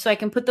Forbes so I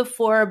can put the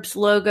Forbes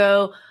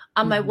logo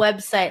on my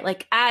website,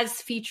 like as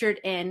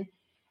featured in.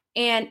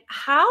 And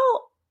how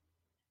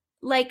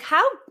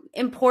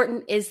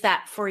important is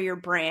that for your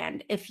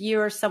brand? If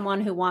you're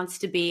someone who wants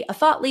to be a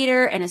thought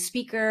leader and a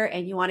speaker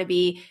and you want to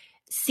be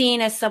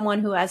seen as someone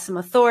who has some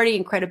authority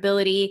and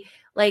credibility,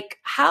 like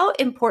how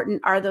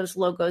important are those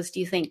logos, do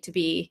you think, to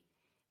be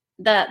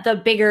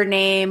the bigger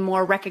name,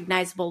 more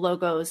recognizable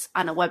logos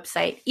on a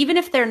website, even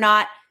if they're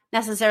not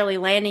necessarily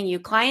landing you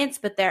clients,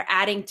 but they're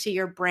adding to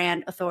your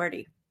brand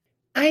authority?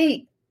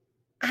 I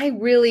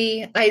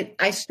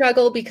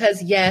struggle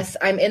because yes,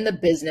 I'm in the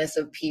business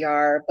of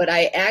PR, but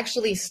I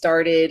actually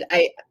started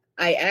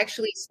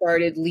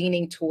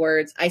leaning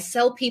towards, I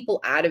sell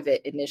people out of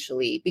it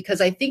initially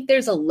because I think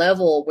there's a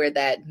level where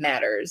that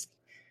matters.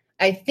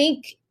 I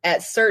think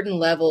at certain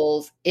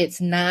levels, it's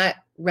not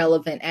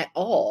relevant at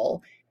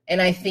all.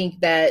 And I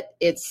think that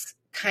it's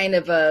kind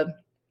of a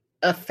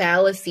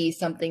fallacy,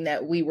 something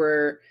that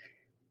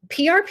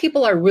PR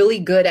people are really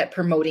good at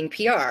promoting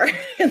PR.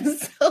 And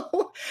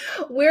so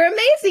we're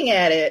amazing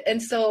at it.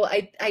 And so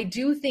I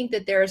do think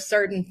that there are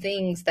certain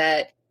things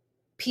that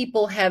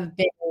people have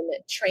been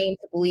trained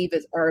to believe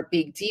are a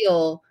big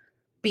deal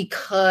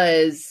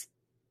because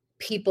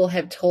people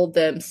have told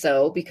them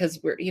so, because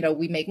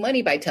we make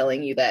money by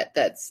telling you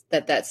that's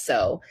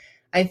so.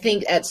 I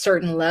think at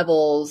certain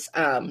levels,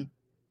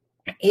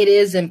 it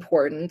is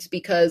important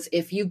because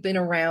if you've been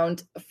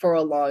around for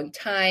a long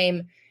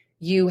time,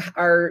 you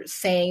are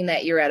saying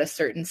that you're at a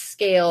certain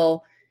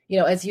scale.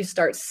 As you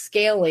start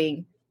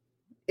scaling,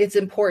 it's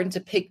important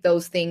to pick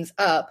those things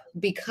up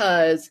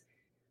because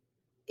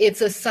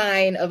it's a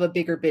sign of a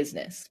bigger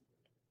business.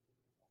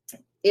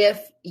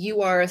 If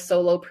you are a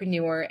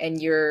solopreneur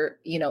and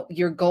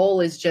your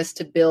goal is just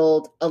to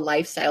build a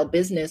lifestyle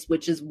business,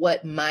 which is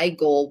what my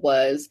goal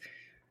was,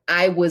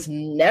 I was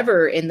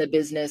never in the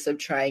business of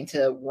trying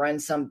to run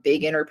some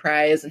big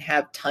enterprise and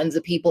have tons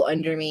of people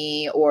under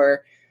me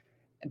or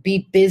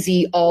be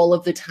busy all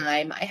of the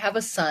time. I have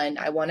a son.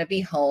 I want to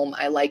be home.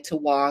 I like to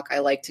walk. I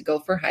like to go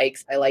for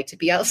hikes. I like to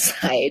be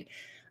outside.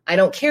 I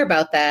don't care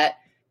about that.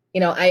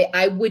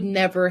 I would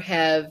never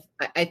have,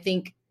 I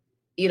think,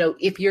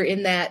 if you're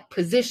in that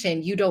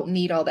position, you don't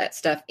need all that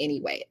stuff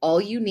anyway.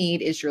 All you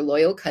need is your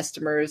loyal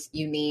customers.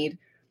 You need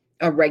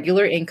a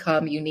regular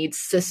income. You need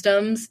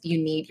systems.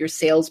 You need your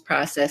sales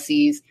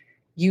processes.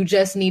 You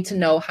just need to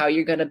know how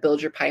you're going to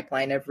build your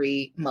pipeline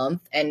every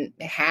month and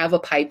have a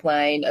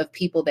pipeline of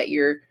people that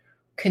you're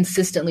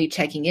consistently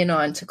checking in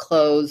on to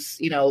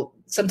close.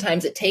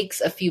 Sometimes it takes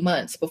a few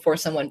months before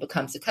someone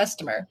becomes a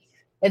customer.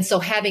 And so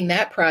having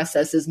that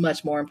process is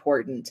much more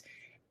important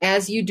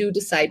as you do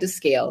decide to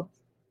scale.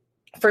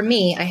 For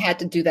me, I had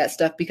to do that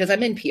stuff because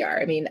I'm in PR.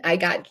 I mean, I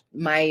got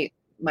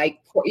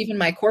even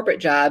my corporate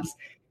jobs.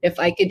 If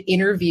I could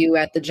interview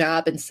at the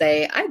job and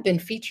say, I've been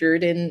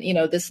featured in,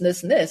 this and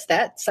this and this,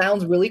 that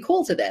sounds really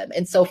cool to them.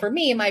 And so for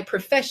me, my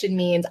profession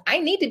means I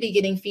need to be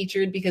getting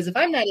featured because if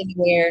I'm not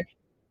anywhere,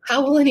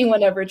 how will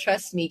anyone ever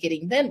trust me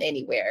getting them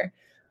anywhere?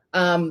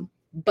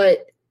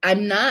 But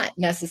I'm not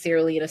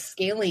necessarily in a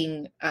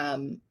scaling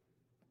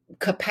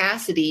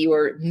capacity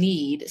or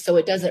need.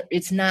 So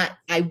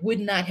I would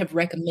not have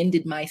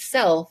recommended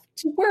myself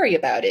to worry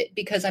about it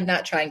because I'm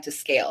not trying to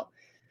scale.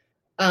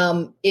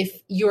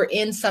 If you're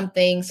in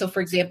something, so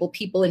for example,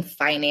 people in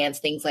finance,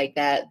 things like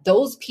that,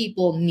 those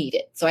people need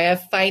it. So I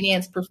have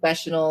finance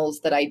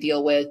professionals that I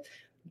deal with,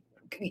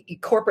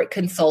 corporate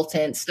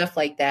consultants, stuff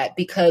like that,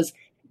 because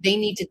they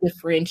need to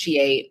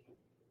differentiate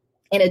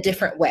in a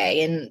different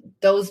way. And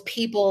those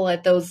people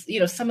at those,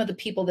 some of the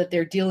people that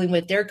they're dealing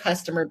with, their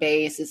customer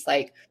base is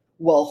like,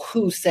 well,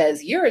 who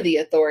says you're the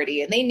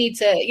authority? And they need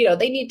to,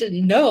 they need to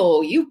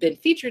know you've been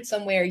featured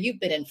somewhere,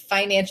 you've been in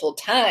Financial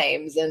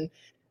Times, and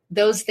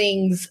those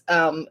things.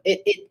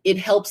 It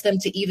helps them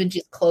to even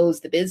just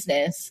close the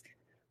business.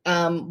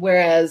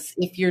 Whereas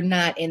if you're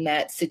not in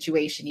that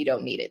situation, you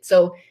don't need it.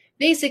 So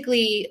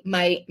basically,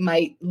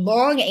 my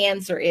long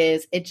answer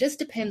is it just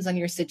depends on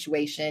your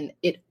situation.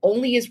 It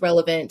only is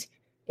relevant,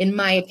 in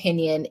my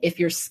opinion, if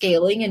you're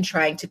scaling and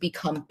trying to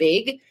become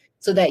big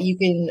so that you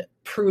can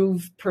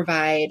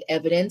provide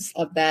evidence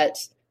of that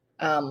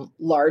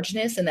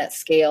largeness and that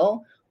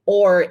scale,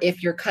 or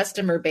if your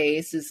customer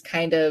base is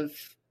kind of,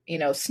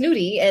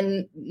 snooty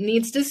and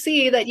needs to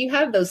see that you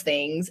have those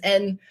things.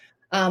 And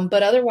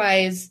but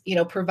otherwise,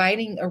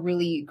 providing a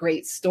really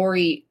great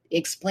story,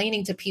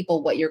 explaining to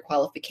people what your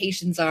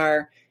qualifications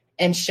are,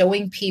 and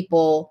showing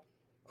people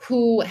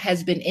who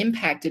has been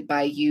impacted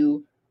by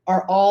you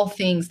are all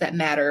things that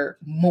matter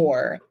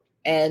more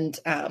and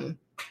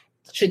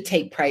should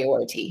take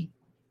priority.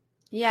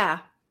 Yeah,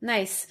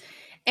 nice.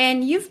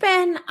 And you've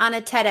been on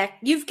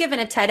you've given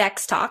a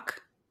TEDx talk,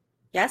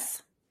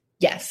 yes?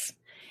 Yes.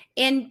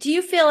 And do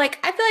you feel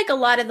like, I feel like a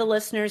lot of the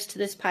listeners to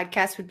this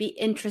podcast would be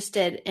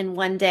interested in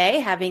one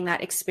day having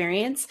that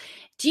experience.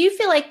 Do you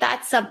feel like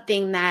that's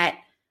something that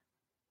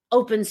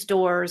opens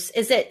doors?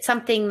 Is it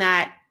something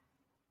that,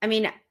 how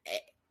did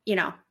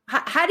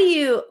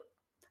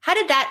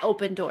that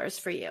open doors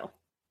for you?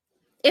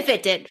 If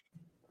it did.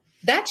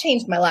 That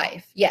changed my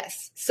life.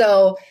 Yes.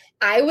 So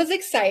I was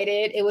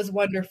excited. It was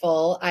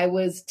wonderful. I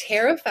was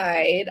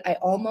terrified. I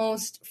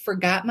almost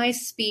forgot my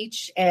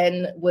speech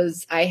and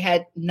I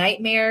had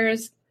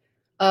nightmares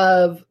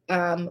of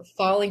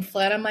falling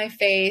flat on my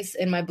face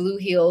in my blue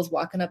heels,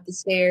 walking up the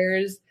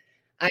stairs.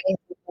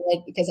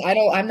 Because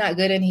I'm not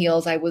good in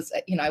heels. I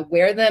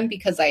wear them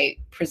because I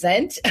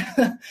present.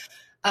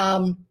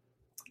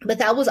 But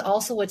that was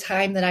also a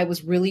time that I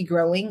was really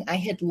growing. I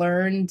had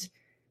learned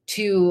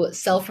to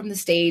sell from the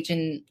stage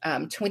in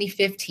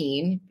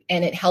 2015,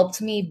 and it helped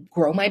me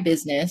grow my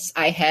business.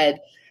 I had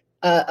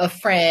a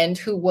friend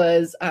who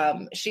was,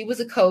 she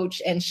was a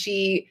coach, and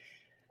she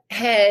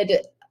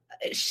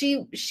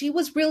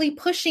was really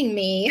pushing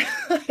me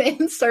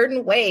in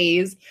certain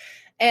ways.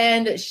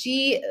 And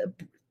she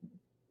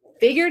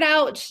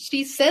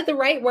said the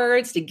right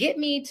words to get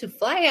me to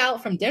fly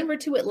out from Denver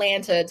to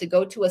Atlanta to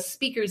go to a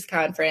speakers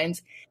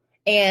conference.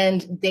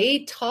 And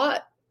they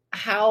taught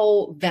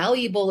how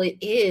valuable it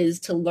is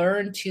to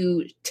learn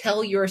to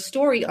tell your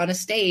story on a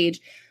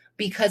stage,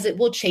 because it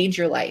will change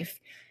your life.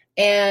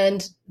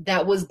 And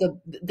that was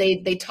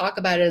they talk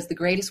about it as the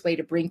greatest way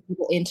to bring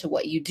people into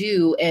what you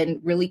do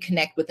and really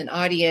connect with an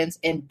audience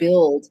and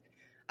build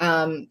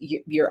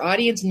your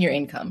audience and your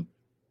income.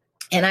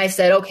 And I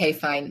said, okay,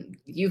 fine,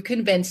 you've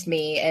convinced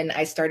me. And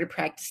I started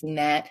practicing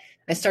that.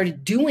 I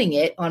started doing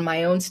it on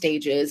my own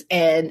stages.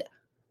 And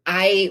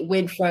I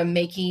went from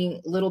making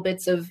little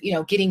bits of,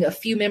 getting a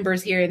few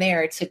members here and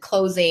there to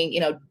closing,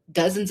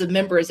 dozens of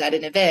members at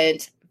an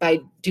event by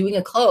doing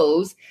a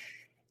close.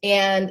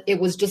 And it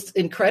was just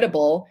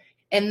incredible.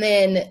 And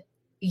then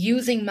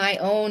using my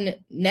own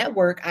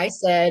network, I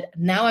said,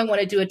 now I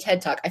want to do a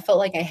TED Talk. I felt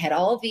like I had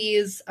all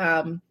these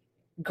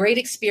great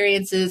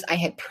experiences. I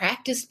had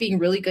practiced being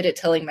really good at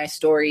telling my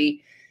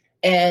story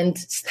and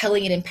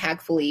telling it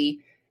impactfully.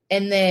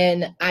 And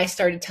then I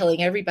started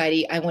telling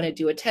everybody I want to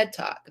do a TED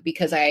Talk,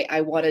 because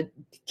I want to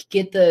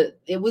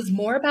it was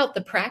more about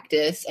the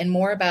practice and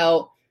more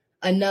about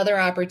another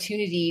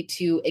opportunity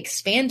to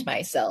expand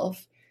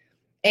myself.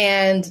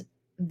 And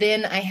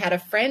then I had a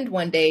friend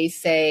one day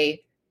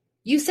say,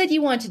 you said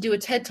you want to do a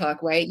TED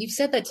Talk, right? You've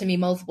said that to me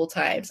multiple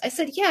times. I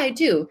said, yeah, I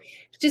do.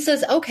 She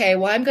says, okay,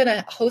 well, I'm going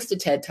to host a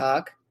TED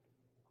Talk,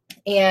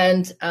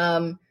 and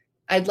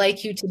I'd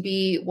like you to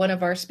be one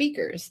of our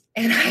speakers.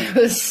 And I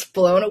was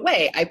blown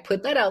away. I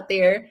put that out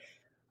there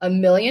a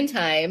million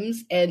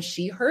times, and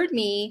she heard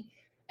me,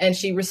 and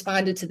she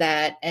responded to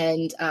that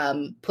and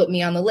put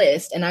me on the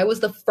list. And I was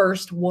the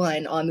first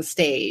one on the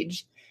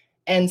stage.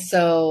 And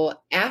so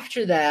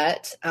after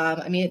that,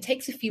 it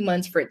takes a few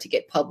months for it to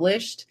get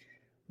published.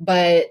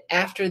 But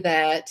after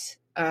that,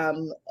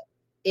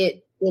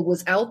 it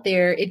was out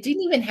there. It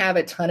didn't even have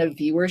a ton of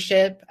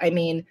viewership.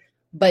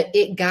 But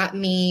it got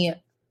me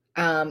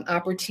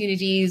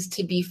opportunities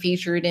to be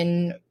featured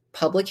in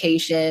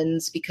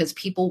publications, because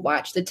people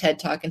watched the TED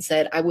Talk and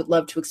said, I would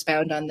love to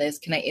expound on this.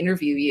 Can I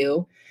interview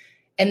you?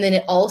 And then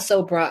it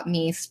also brought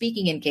me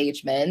speaking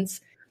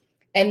engagements.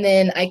 And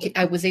then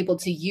I was able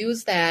to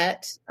use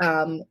that.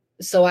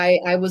 So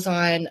I was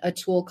on a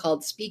tool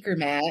called Speaker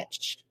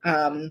Match.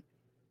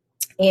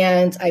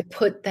 And I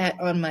put that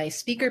on my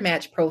Speaker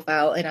Match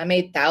profile, and I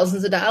made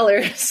thousands of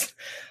dollars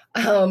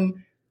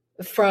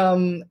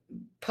from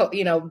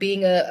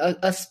being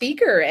a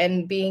speaker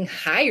and being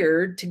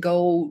hired to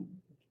go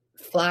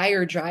fly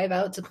or drive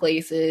out to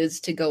places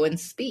to go and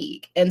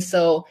speak. And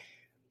so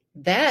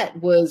that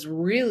was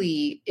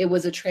really, it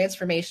was a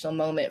transformational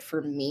moment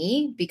for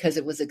me because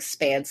it was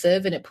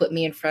expansive and it put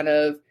me in front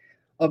of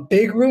a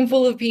big room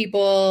full of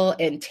people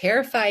and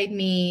terrified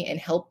me and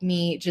helped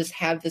me just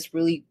have this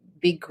really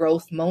big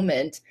growth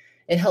moment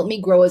and helped me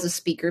grow as a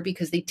speaker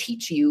because they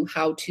teach you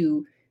how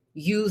to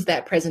use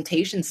that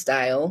presentation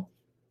style.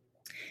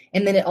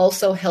 And then it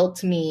also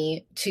helped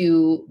me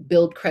to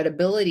build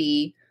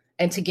credibility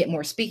and to get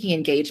more speaking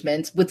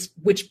engagements,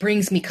 which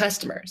brings me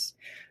customers.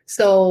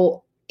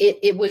 So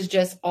it was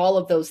just all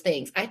of those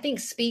things. I think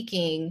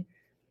speaking,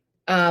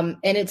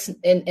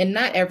 and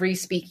not every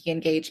speaking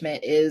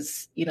engagement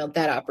is,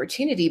 that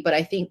opportunity, but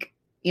I think,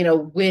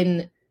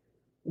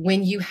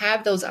 when you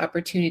have those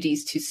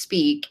opportunities to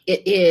speak,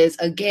 it is,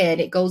 again,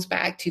 it goes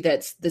back to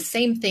that's the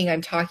same thing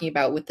I'm talking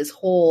about with this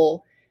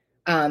whole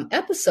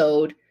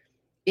episode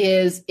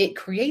is it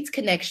creates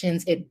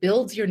connections, it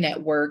builds your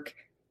network,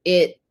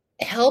 it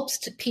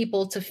helps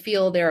people to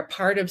feel they're a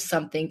part of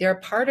something, they're a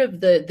part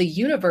of the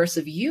universe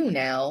of you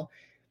now.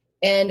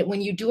 And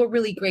when you do a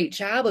really great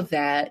job of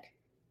that,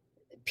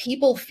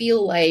 people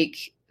feel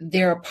like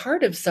they're a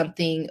part of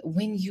something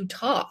when you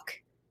talk.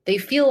 They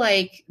feel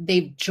like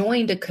they've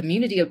joined a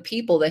community of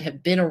people that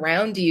have been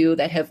around you,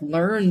 that have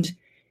learned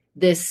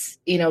this,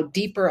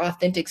 deeper,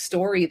 authentic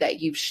story that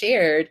you've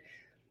shared.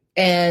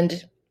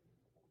 And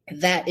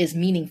that is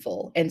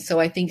meaningful. And so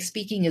I think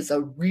speaking is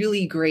a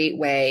really great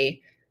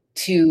way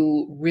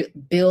to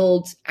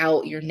build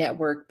out your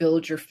network,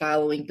 build your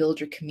following, build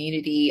your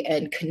community,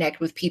 and connect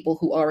with people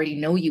who already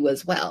know you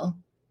as well.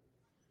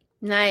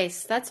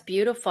 Nice. That's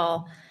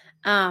beautiful.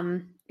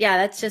 Yeah,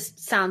 that just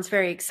sounds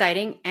very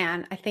exciting.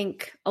 And I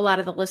think a lot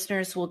of the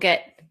listeners will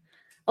get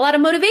a lot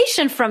of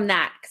motivation from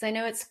that, because I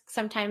know it's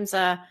sometimes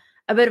a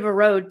bit of a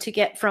road to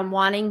get from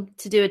wanting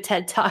to do a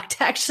TED Talk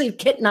to actually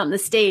getting on the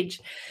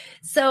stage.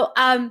 So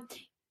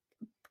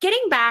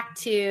getting back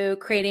to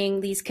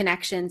creating these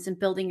connections and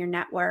building your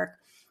network,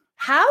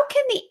 how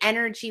can the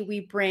energy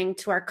we bring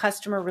to our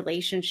customer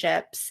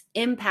relationships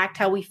impact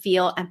how we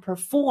feel and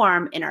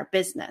perform in our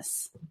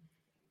business?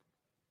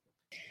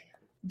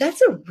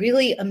 That's a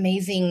really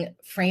amazing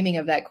framing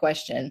of that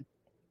question.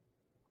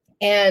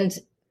 And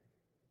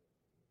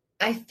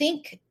I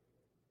think,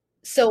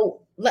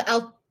 so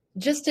I'll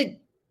just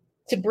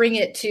to bring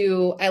it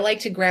to, I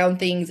like to ground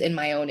things in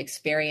my own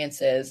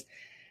experiences.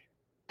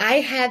 I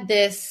had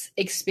this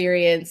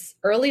experience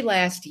early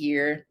last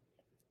year.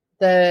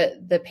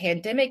 The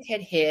pandemic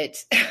had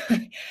hit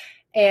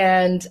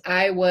and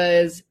I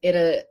was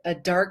in a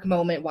dark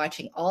moment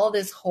watching all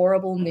this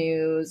horrible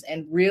news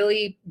and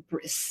really,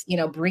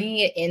 bringing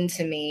it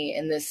into me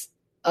in this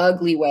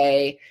ugly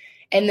way.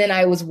 And then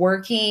I was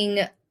working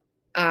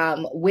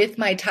with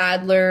my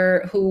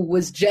toddler who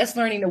was just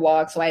learning to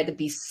walk. So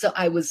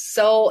I was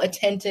so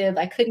attentive.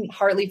 I couldn't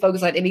hardly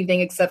focus on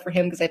anything except for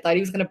him because I thought he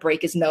was going to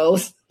break his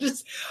nose.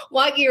 Just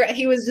walking around,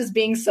 he was just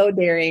being so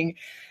daring.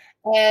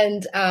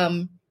 And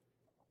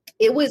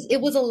it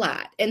was a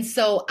lot. And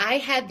so I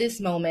had this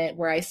moment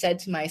where I said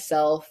to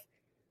myself,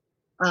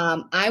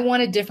 I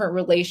want a different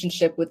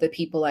relationship with the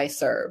people I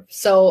serve.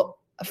 So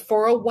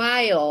for a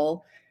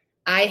while,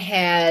 I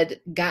had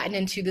gotten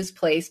into this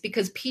place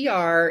because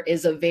PR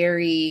is a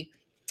very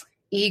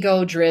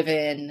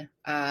ego-driven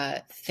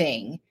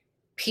thing.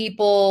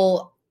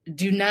 People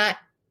do not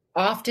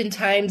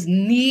oftentimes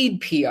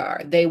need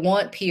PR. They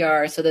want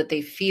PR so that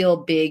they feel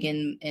big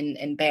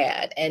and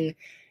bad.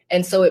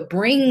 And so it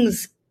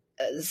brings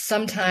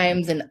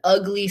sometimes an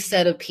ugly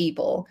set of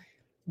people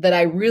that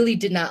I really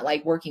did not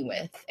like working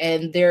with.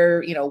 And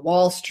they're,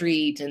 Wall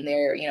Street, and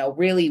they're,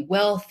 really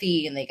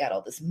wealthy, and they got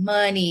all this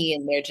money,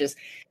 and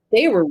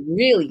they were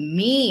really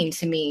mean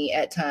to me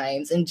at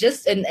times. And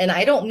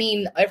I don't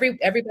mean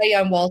everybody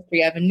on Wall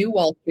Street. I have a new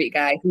Wall Street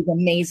guy who's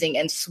amazing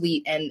and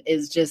sweet and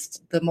is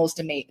just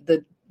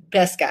the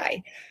best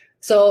guy.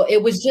 So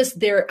it was just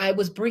there. I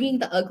was bringing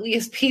the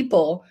ugliest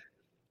people.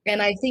 And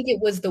I think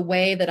it was the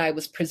way that I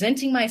was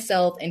presenting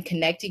myself and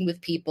connecting with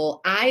people.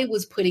 I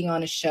was putting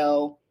on a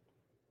show.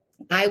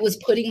 I was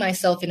putting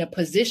myself in a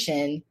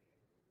position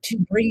to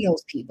bring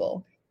those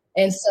people.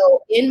 And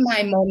so in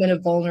my moment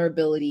of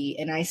vulnerability,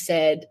 and I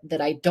said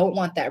that I don't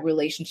want that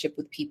relationship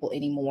with people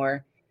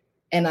anymore.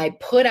 And I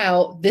put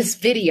out this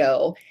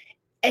video,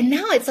 and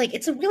now it's like,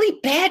 it's a really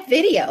bad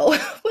video,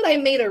 but I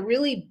made a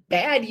really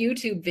bad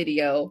YouTube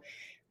video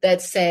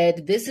that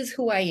said, this is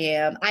who I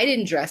am. I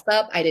didn't dress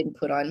up. I didn't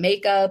put on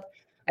makeup.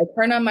 I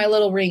turned on my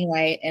little ring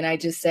light and I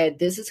just said,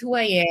 this is who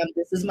I am.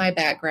 This is my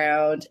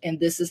background. And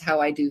this is how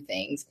I do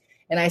things.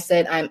 And I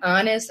said, I'm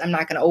honest. I'm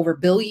not going to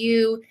overbill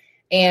you.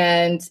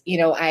 And,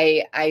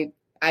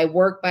 I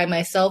work by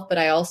myself, but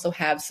I also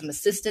have some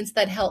assistants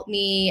that help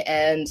me.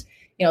 And,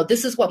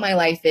 this is what my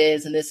life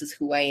is. And this is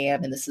who I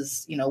am. And this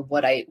is,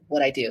 what I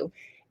do.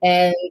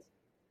 And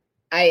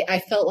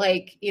I felt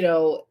like,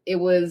 it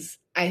was,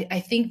 I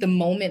think the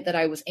moment that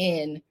I was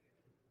in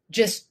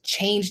just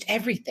changed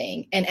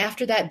everything. And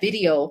after that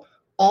video,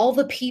 all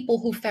the people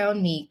who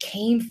found me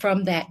came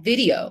from that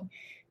video.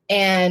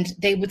 And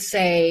they would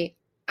say,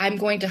 I'm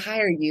going to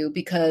hire you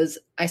because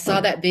I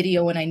saw that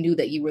video and I knew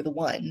that you were the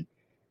one.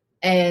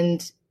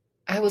 And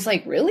I was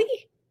like, really?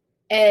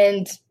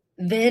 And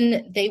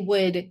then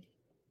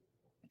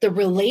the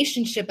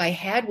relationship I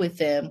had with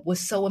them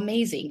was so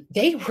amazing.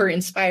 They were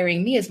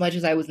inspiring me as much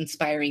as I was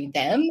inspiring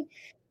them.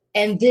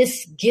 And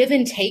this give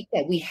and take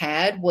that we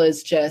had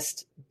was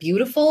just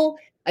beautiful.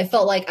 I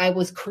felt like I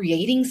was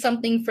creating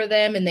something for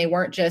them and they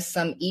weren't just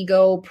some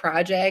ego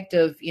project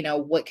of,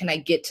 what can I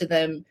get to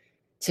them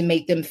to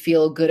make them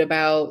feel good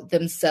about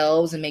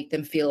themselves and make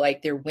them feel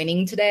like they're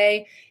winning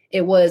today.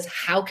 It was,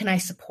 how can I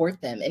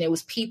support them? And it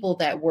was people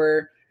that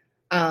were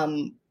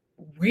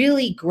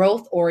really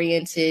growth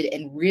oriented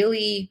and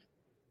really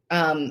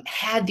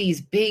had these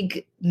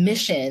big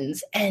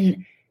missions.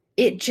 And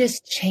it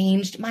just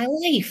changed my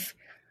life.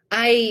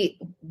 I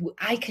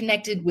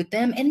connected with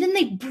them and then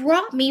they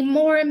brought me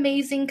more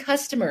amazing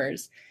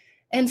customers.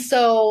 And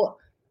so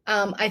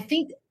I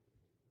think,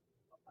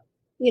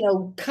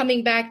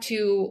 coming back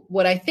to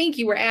what I think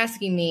you were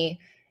asking me,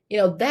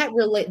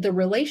 the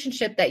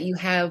relationship that you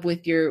have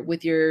with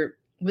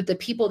the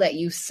people that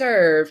you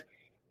serve,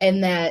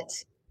 and that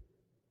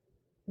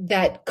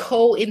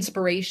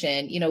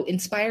co-inspiration,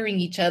 inspiring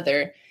each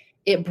other,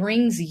 it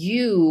brings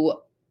you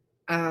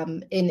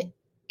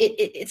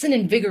it's an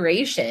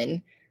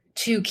invigoration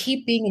to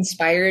keep being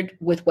inspired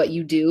with what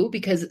you do.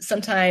 Because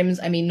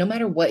sometimes, no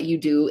matter what you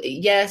do,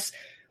 yes,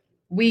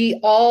 we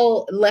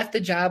all left the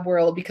job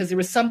world because there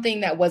was something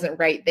that wasn't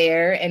right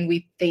there. And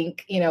we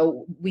think,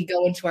 we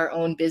go into our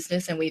own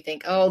business and we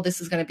think, oh,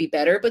 this is going to be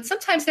better. But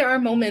sometimes there are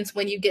moments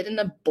when you get in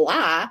a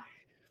blah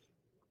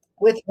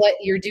with what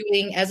you're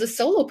doing as a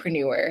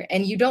solopreneur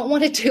and you don't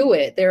want to do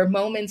it. There are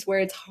moments where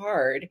it's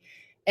hard.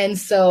 And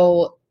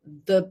so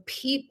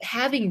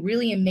having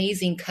really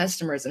amazing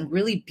customers and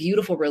really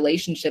beautiful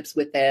relationships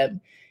with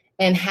them,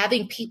 and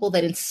having people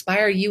that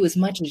inspire you as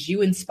much as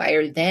you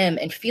inspire them,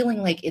 and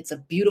feeling like it's a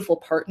beautiful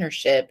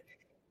partnership,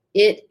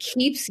 it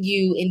keeps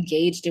you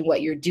engaged in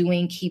what you're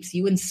doing, keeps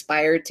you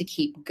inspired to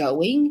keep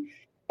going.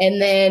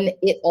 And then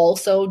it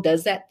also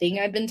does that thing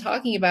I've been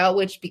talking about,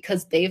 which,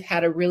 because they've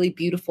had a really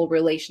beautiful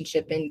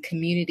relationship and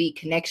community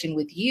connection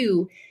with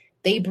you,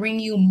 they bring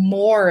you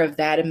more of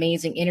that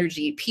amazing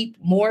energy,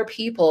 more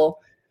people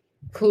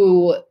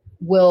who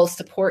will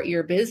support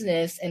your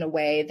business in a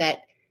way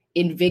that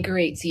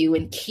invigorates you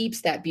and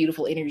keeps that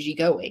beautiful energy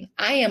going.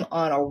 I am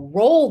on a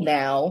roll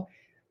now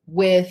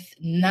with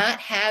not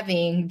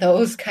having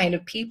those kind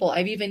of people.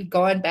 I've even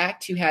gone back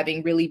to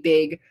having really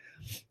big,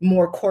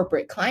 more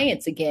corporate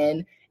clients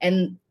again.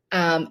 And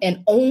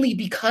only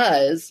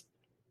because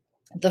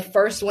the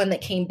first one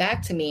that came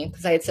back to me,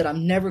 because I had said,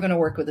 I'm never going to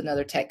work with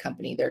another tech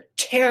company. They're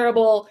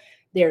terrible.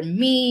 They're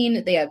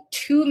mean. They have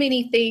too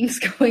many things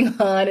going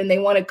on, and they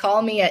want to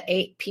call me at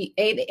 8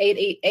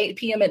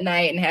 p.m. at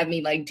night and have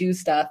me do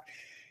stuff.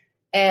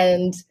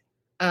 And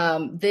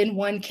then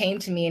one came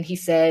to me and he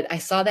said, I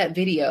saw that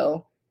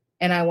video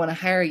and I want to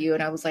hire you.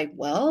 And I was like,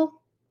 well,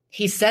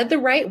 he said the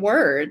right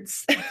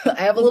words.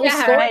 I have a little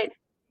story. Right.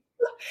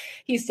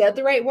 He said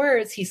the right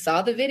words. He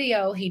saw the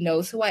video. He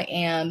knows who I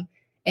am,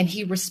 and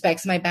he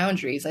respects my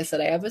boundaries. I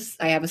said,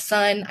 I have a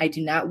son. I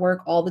do not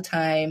work all the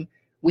time.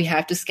 We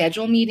have to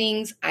schedule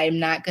meetings. I'm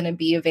not going to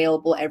be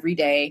available every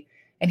day.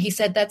 And he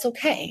said, that's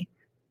okay.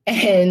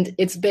 And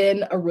it's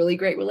been a really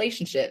great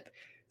relationship.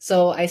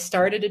 So I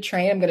started a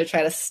train. I'm going to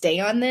try to stay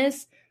on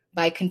this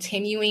by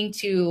continuing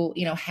to,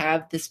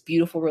 have this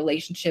beautiful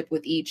relationship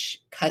with each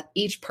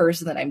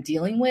person that I'm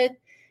dealing with,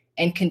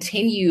 and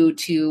continue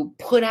to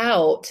put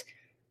out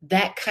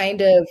that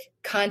kind of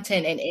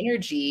content and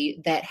energy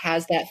that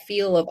has that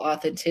feel of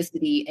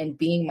authenticity and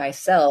being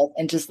myself,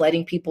 and just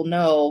letting people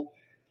know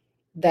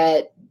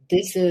that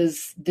this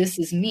is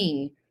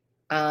me,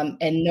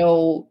 and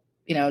no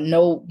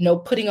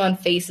putting on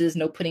faces,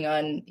 no putting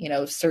on,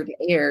 certain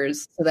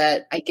airs, so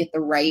that I get the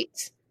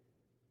right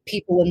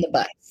people in the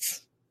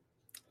bus.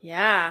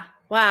 Yeah.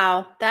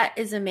 Wow. That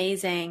is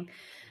amazing.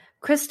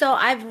 Crystal,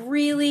 I've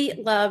really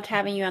loved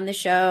having you on the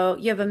show.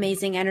 You have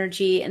amazing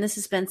energy, and this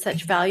has been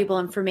such valuable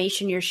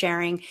information you're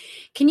sharing.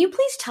 Can you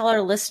please tell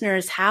our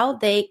listeners how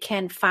they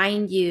can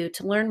find you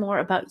to learn more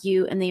about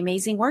you and the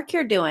amazing work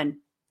you're doing?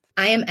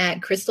 I am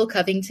at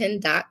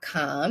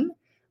crystalcovington.com,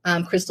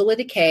 Crystal with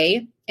a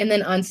K. And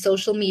then on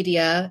social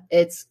media,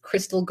 it's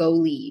Crystal Go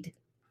Lead.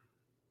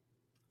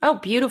 Oh,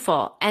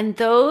 beautiful. And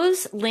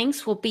those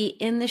links will be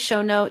in the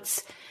show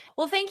notes.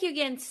 Well, thank you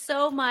again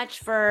so much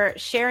for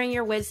sharing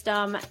your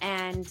wisdom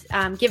and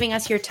giving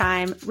us your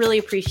time. Really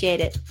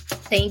appreciate it.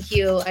 Thank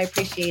you. I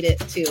appreciate it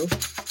too.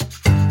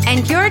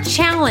 And your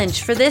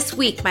challenge for this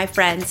week, my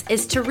friends,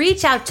 is to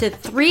reach out to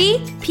 3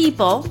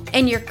 people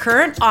in your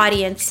current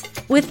audience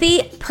with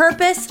the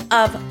purpose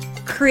of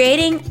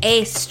creating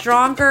a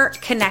stronger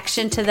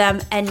connection to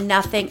them and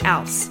nothing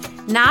else.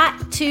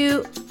 Not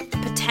to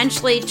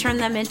potentially turn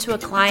them into a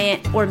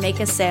client or make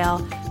a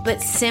sale,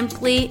 but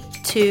simply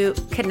to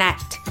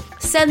connect.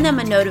 Send them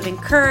a note of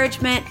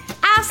encouragement,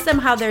 ask them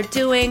how they're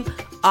doing,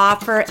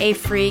 offer a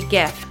free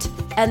gift.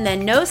 And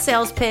then no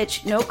sales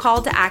pitch, no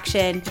call to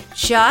action,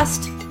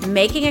 just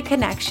making a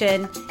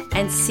connection,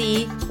 and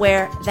see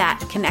where that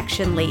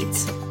connection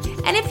leads.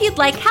 And if you'd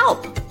like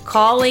help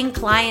calling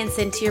clients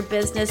into your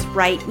business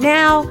right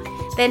now,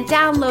 then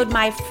download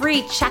my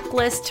free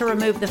checklist to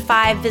remove the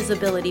 5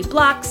 visibility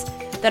blocks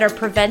that are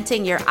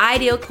preventing your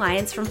ideal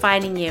clients from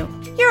finding you.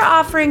 Your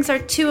offerings are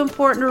too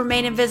important to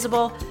remain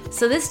invisible,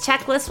 so this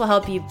checklist will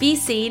help you be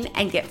seen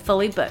and get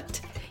fully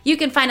booked. You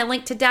can find a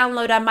link to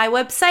download on my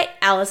website,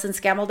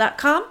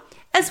 AllisonScammell.com,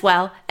 as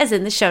well as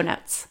in the show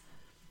notes.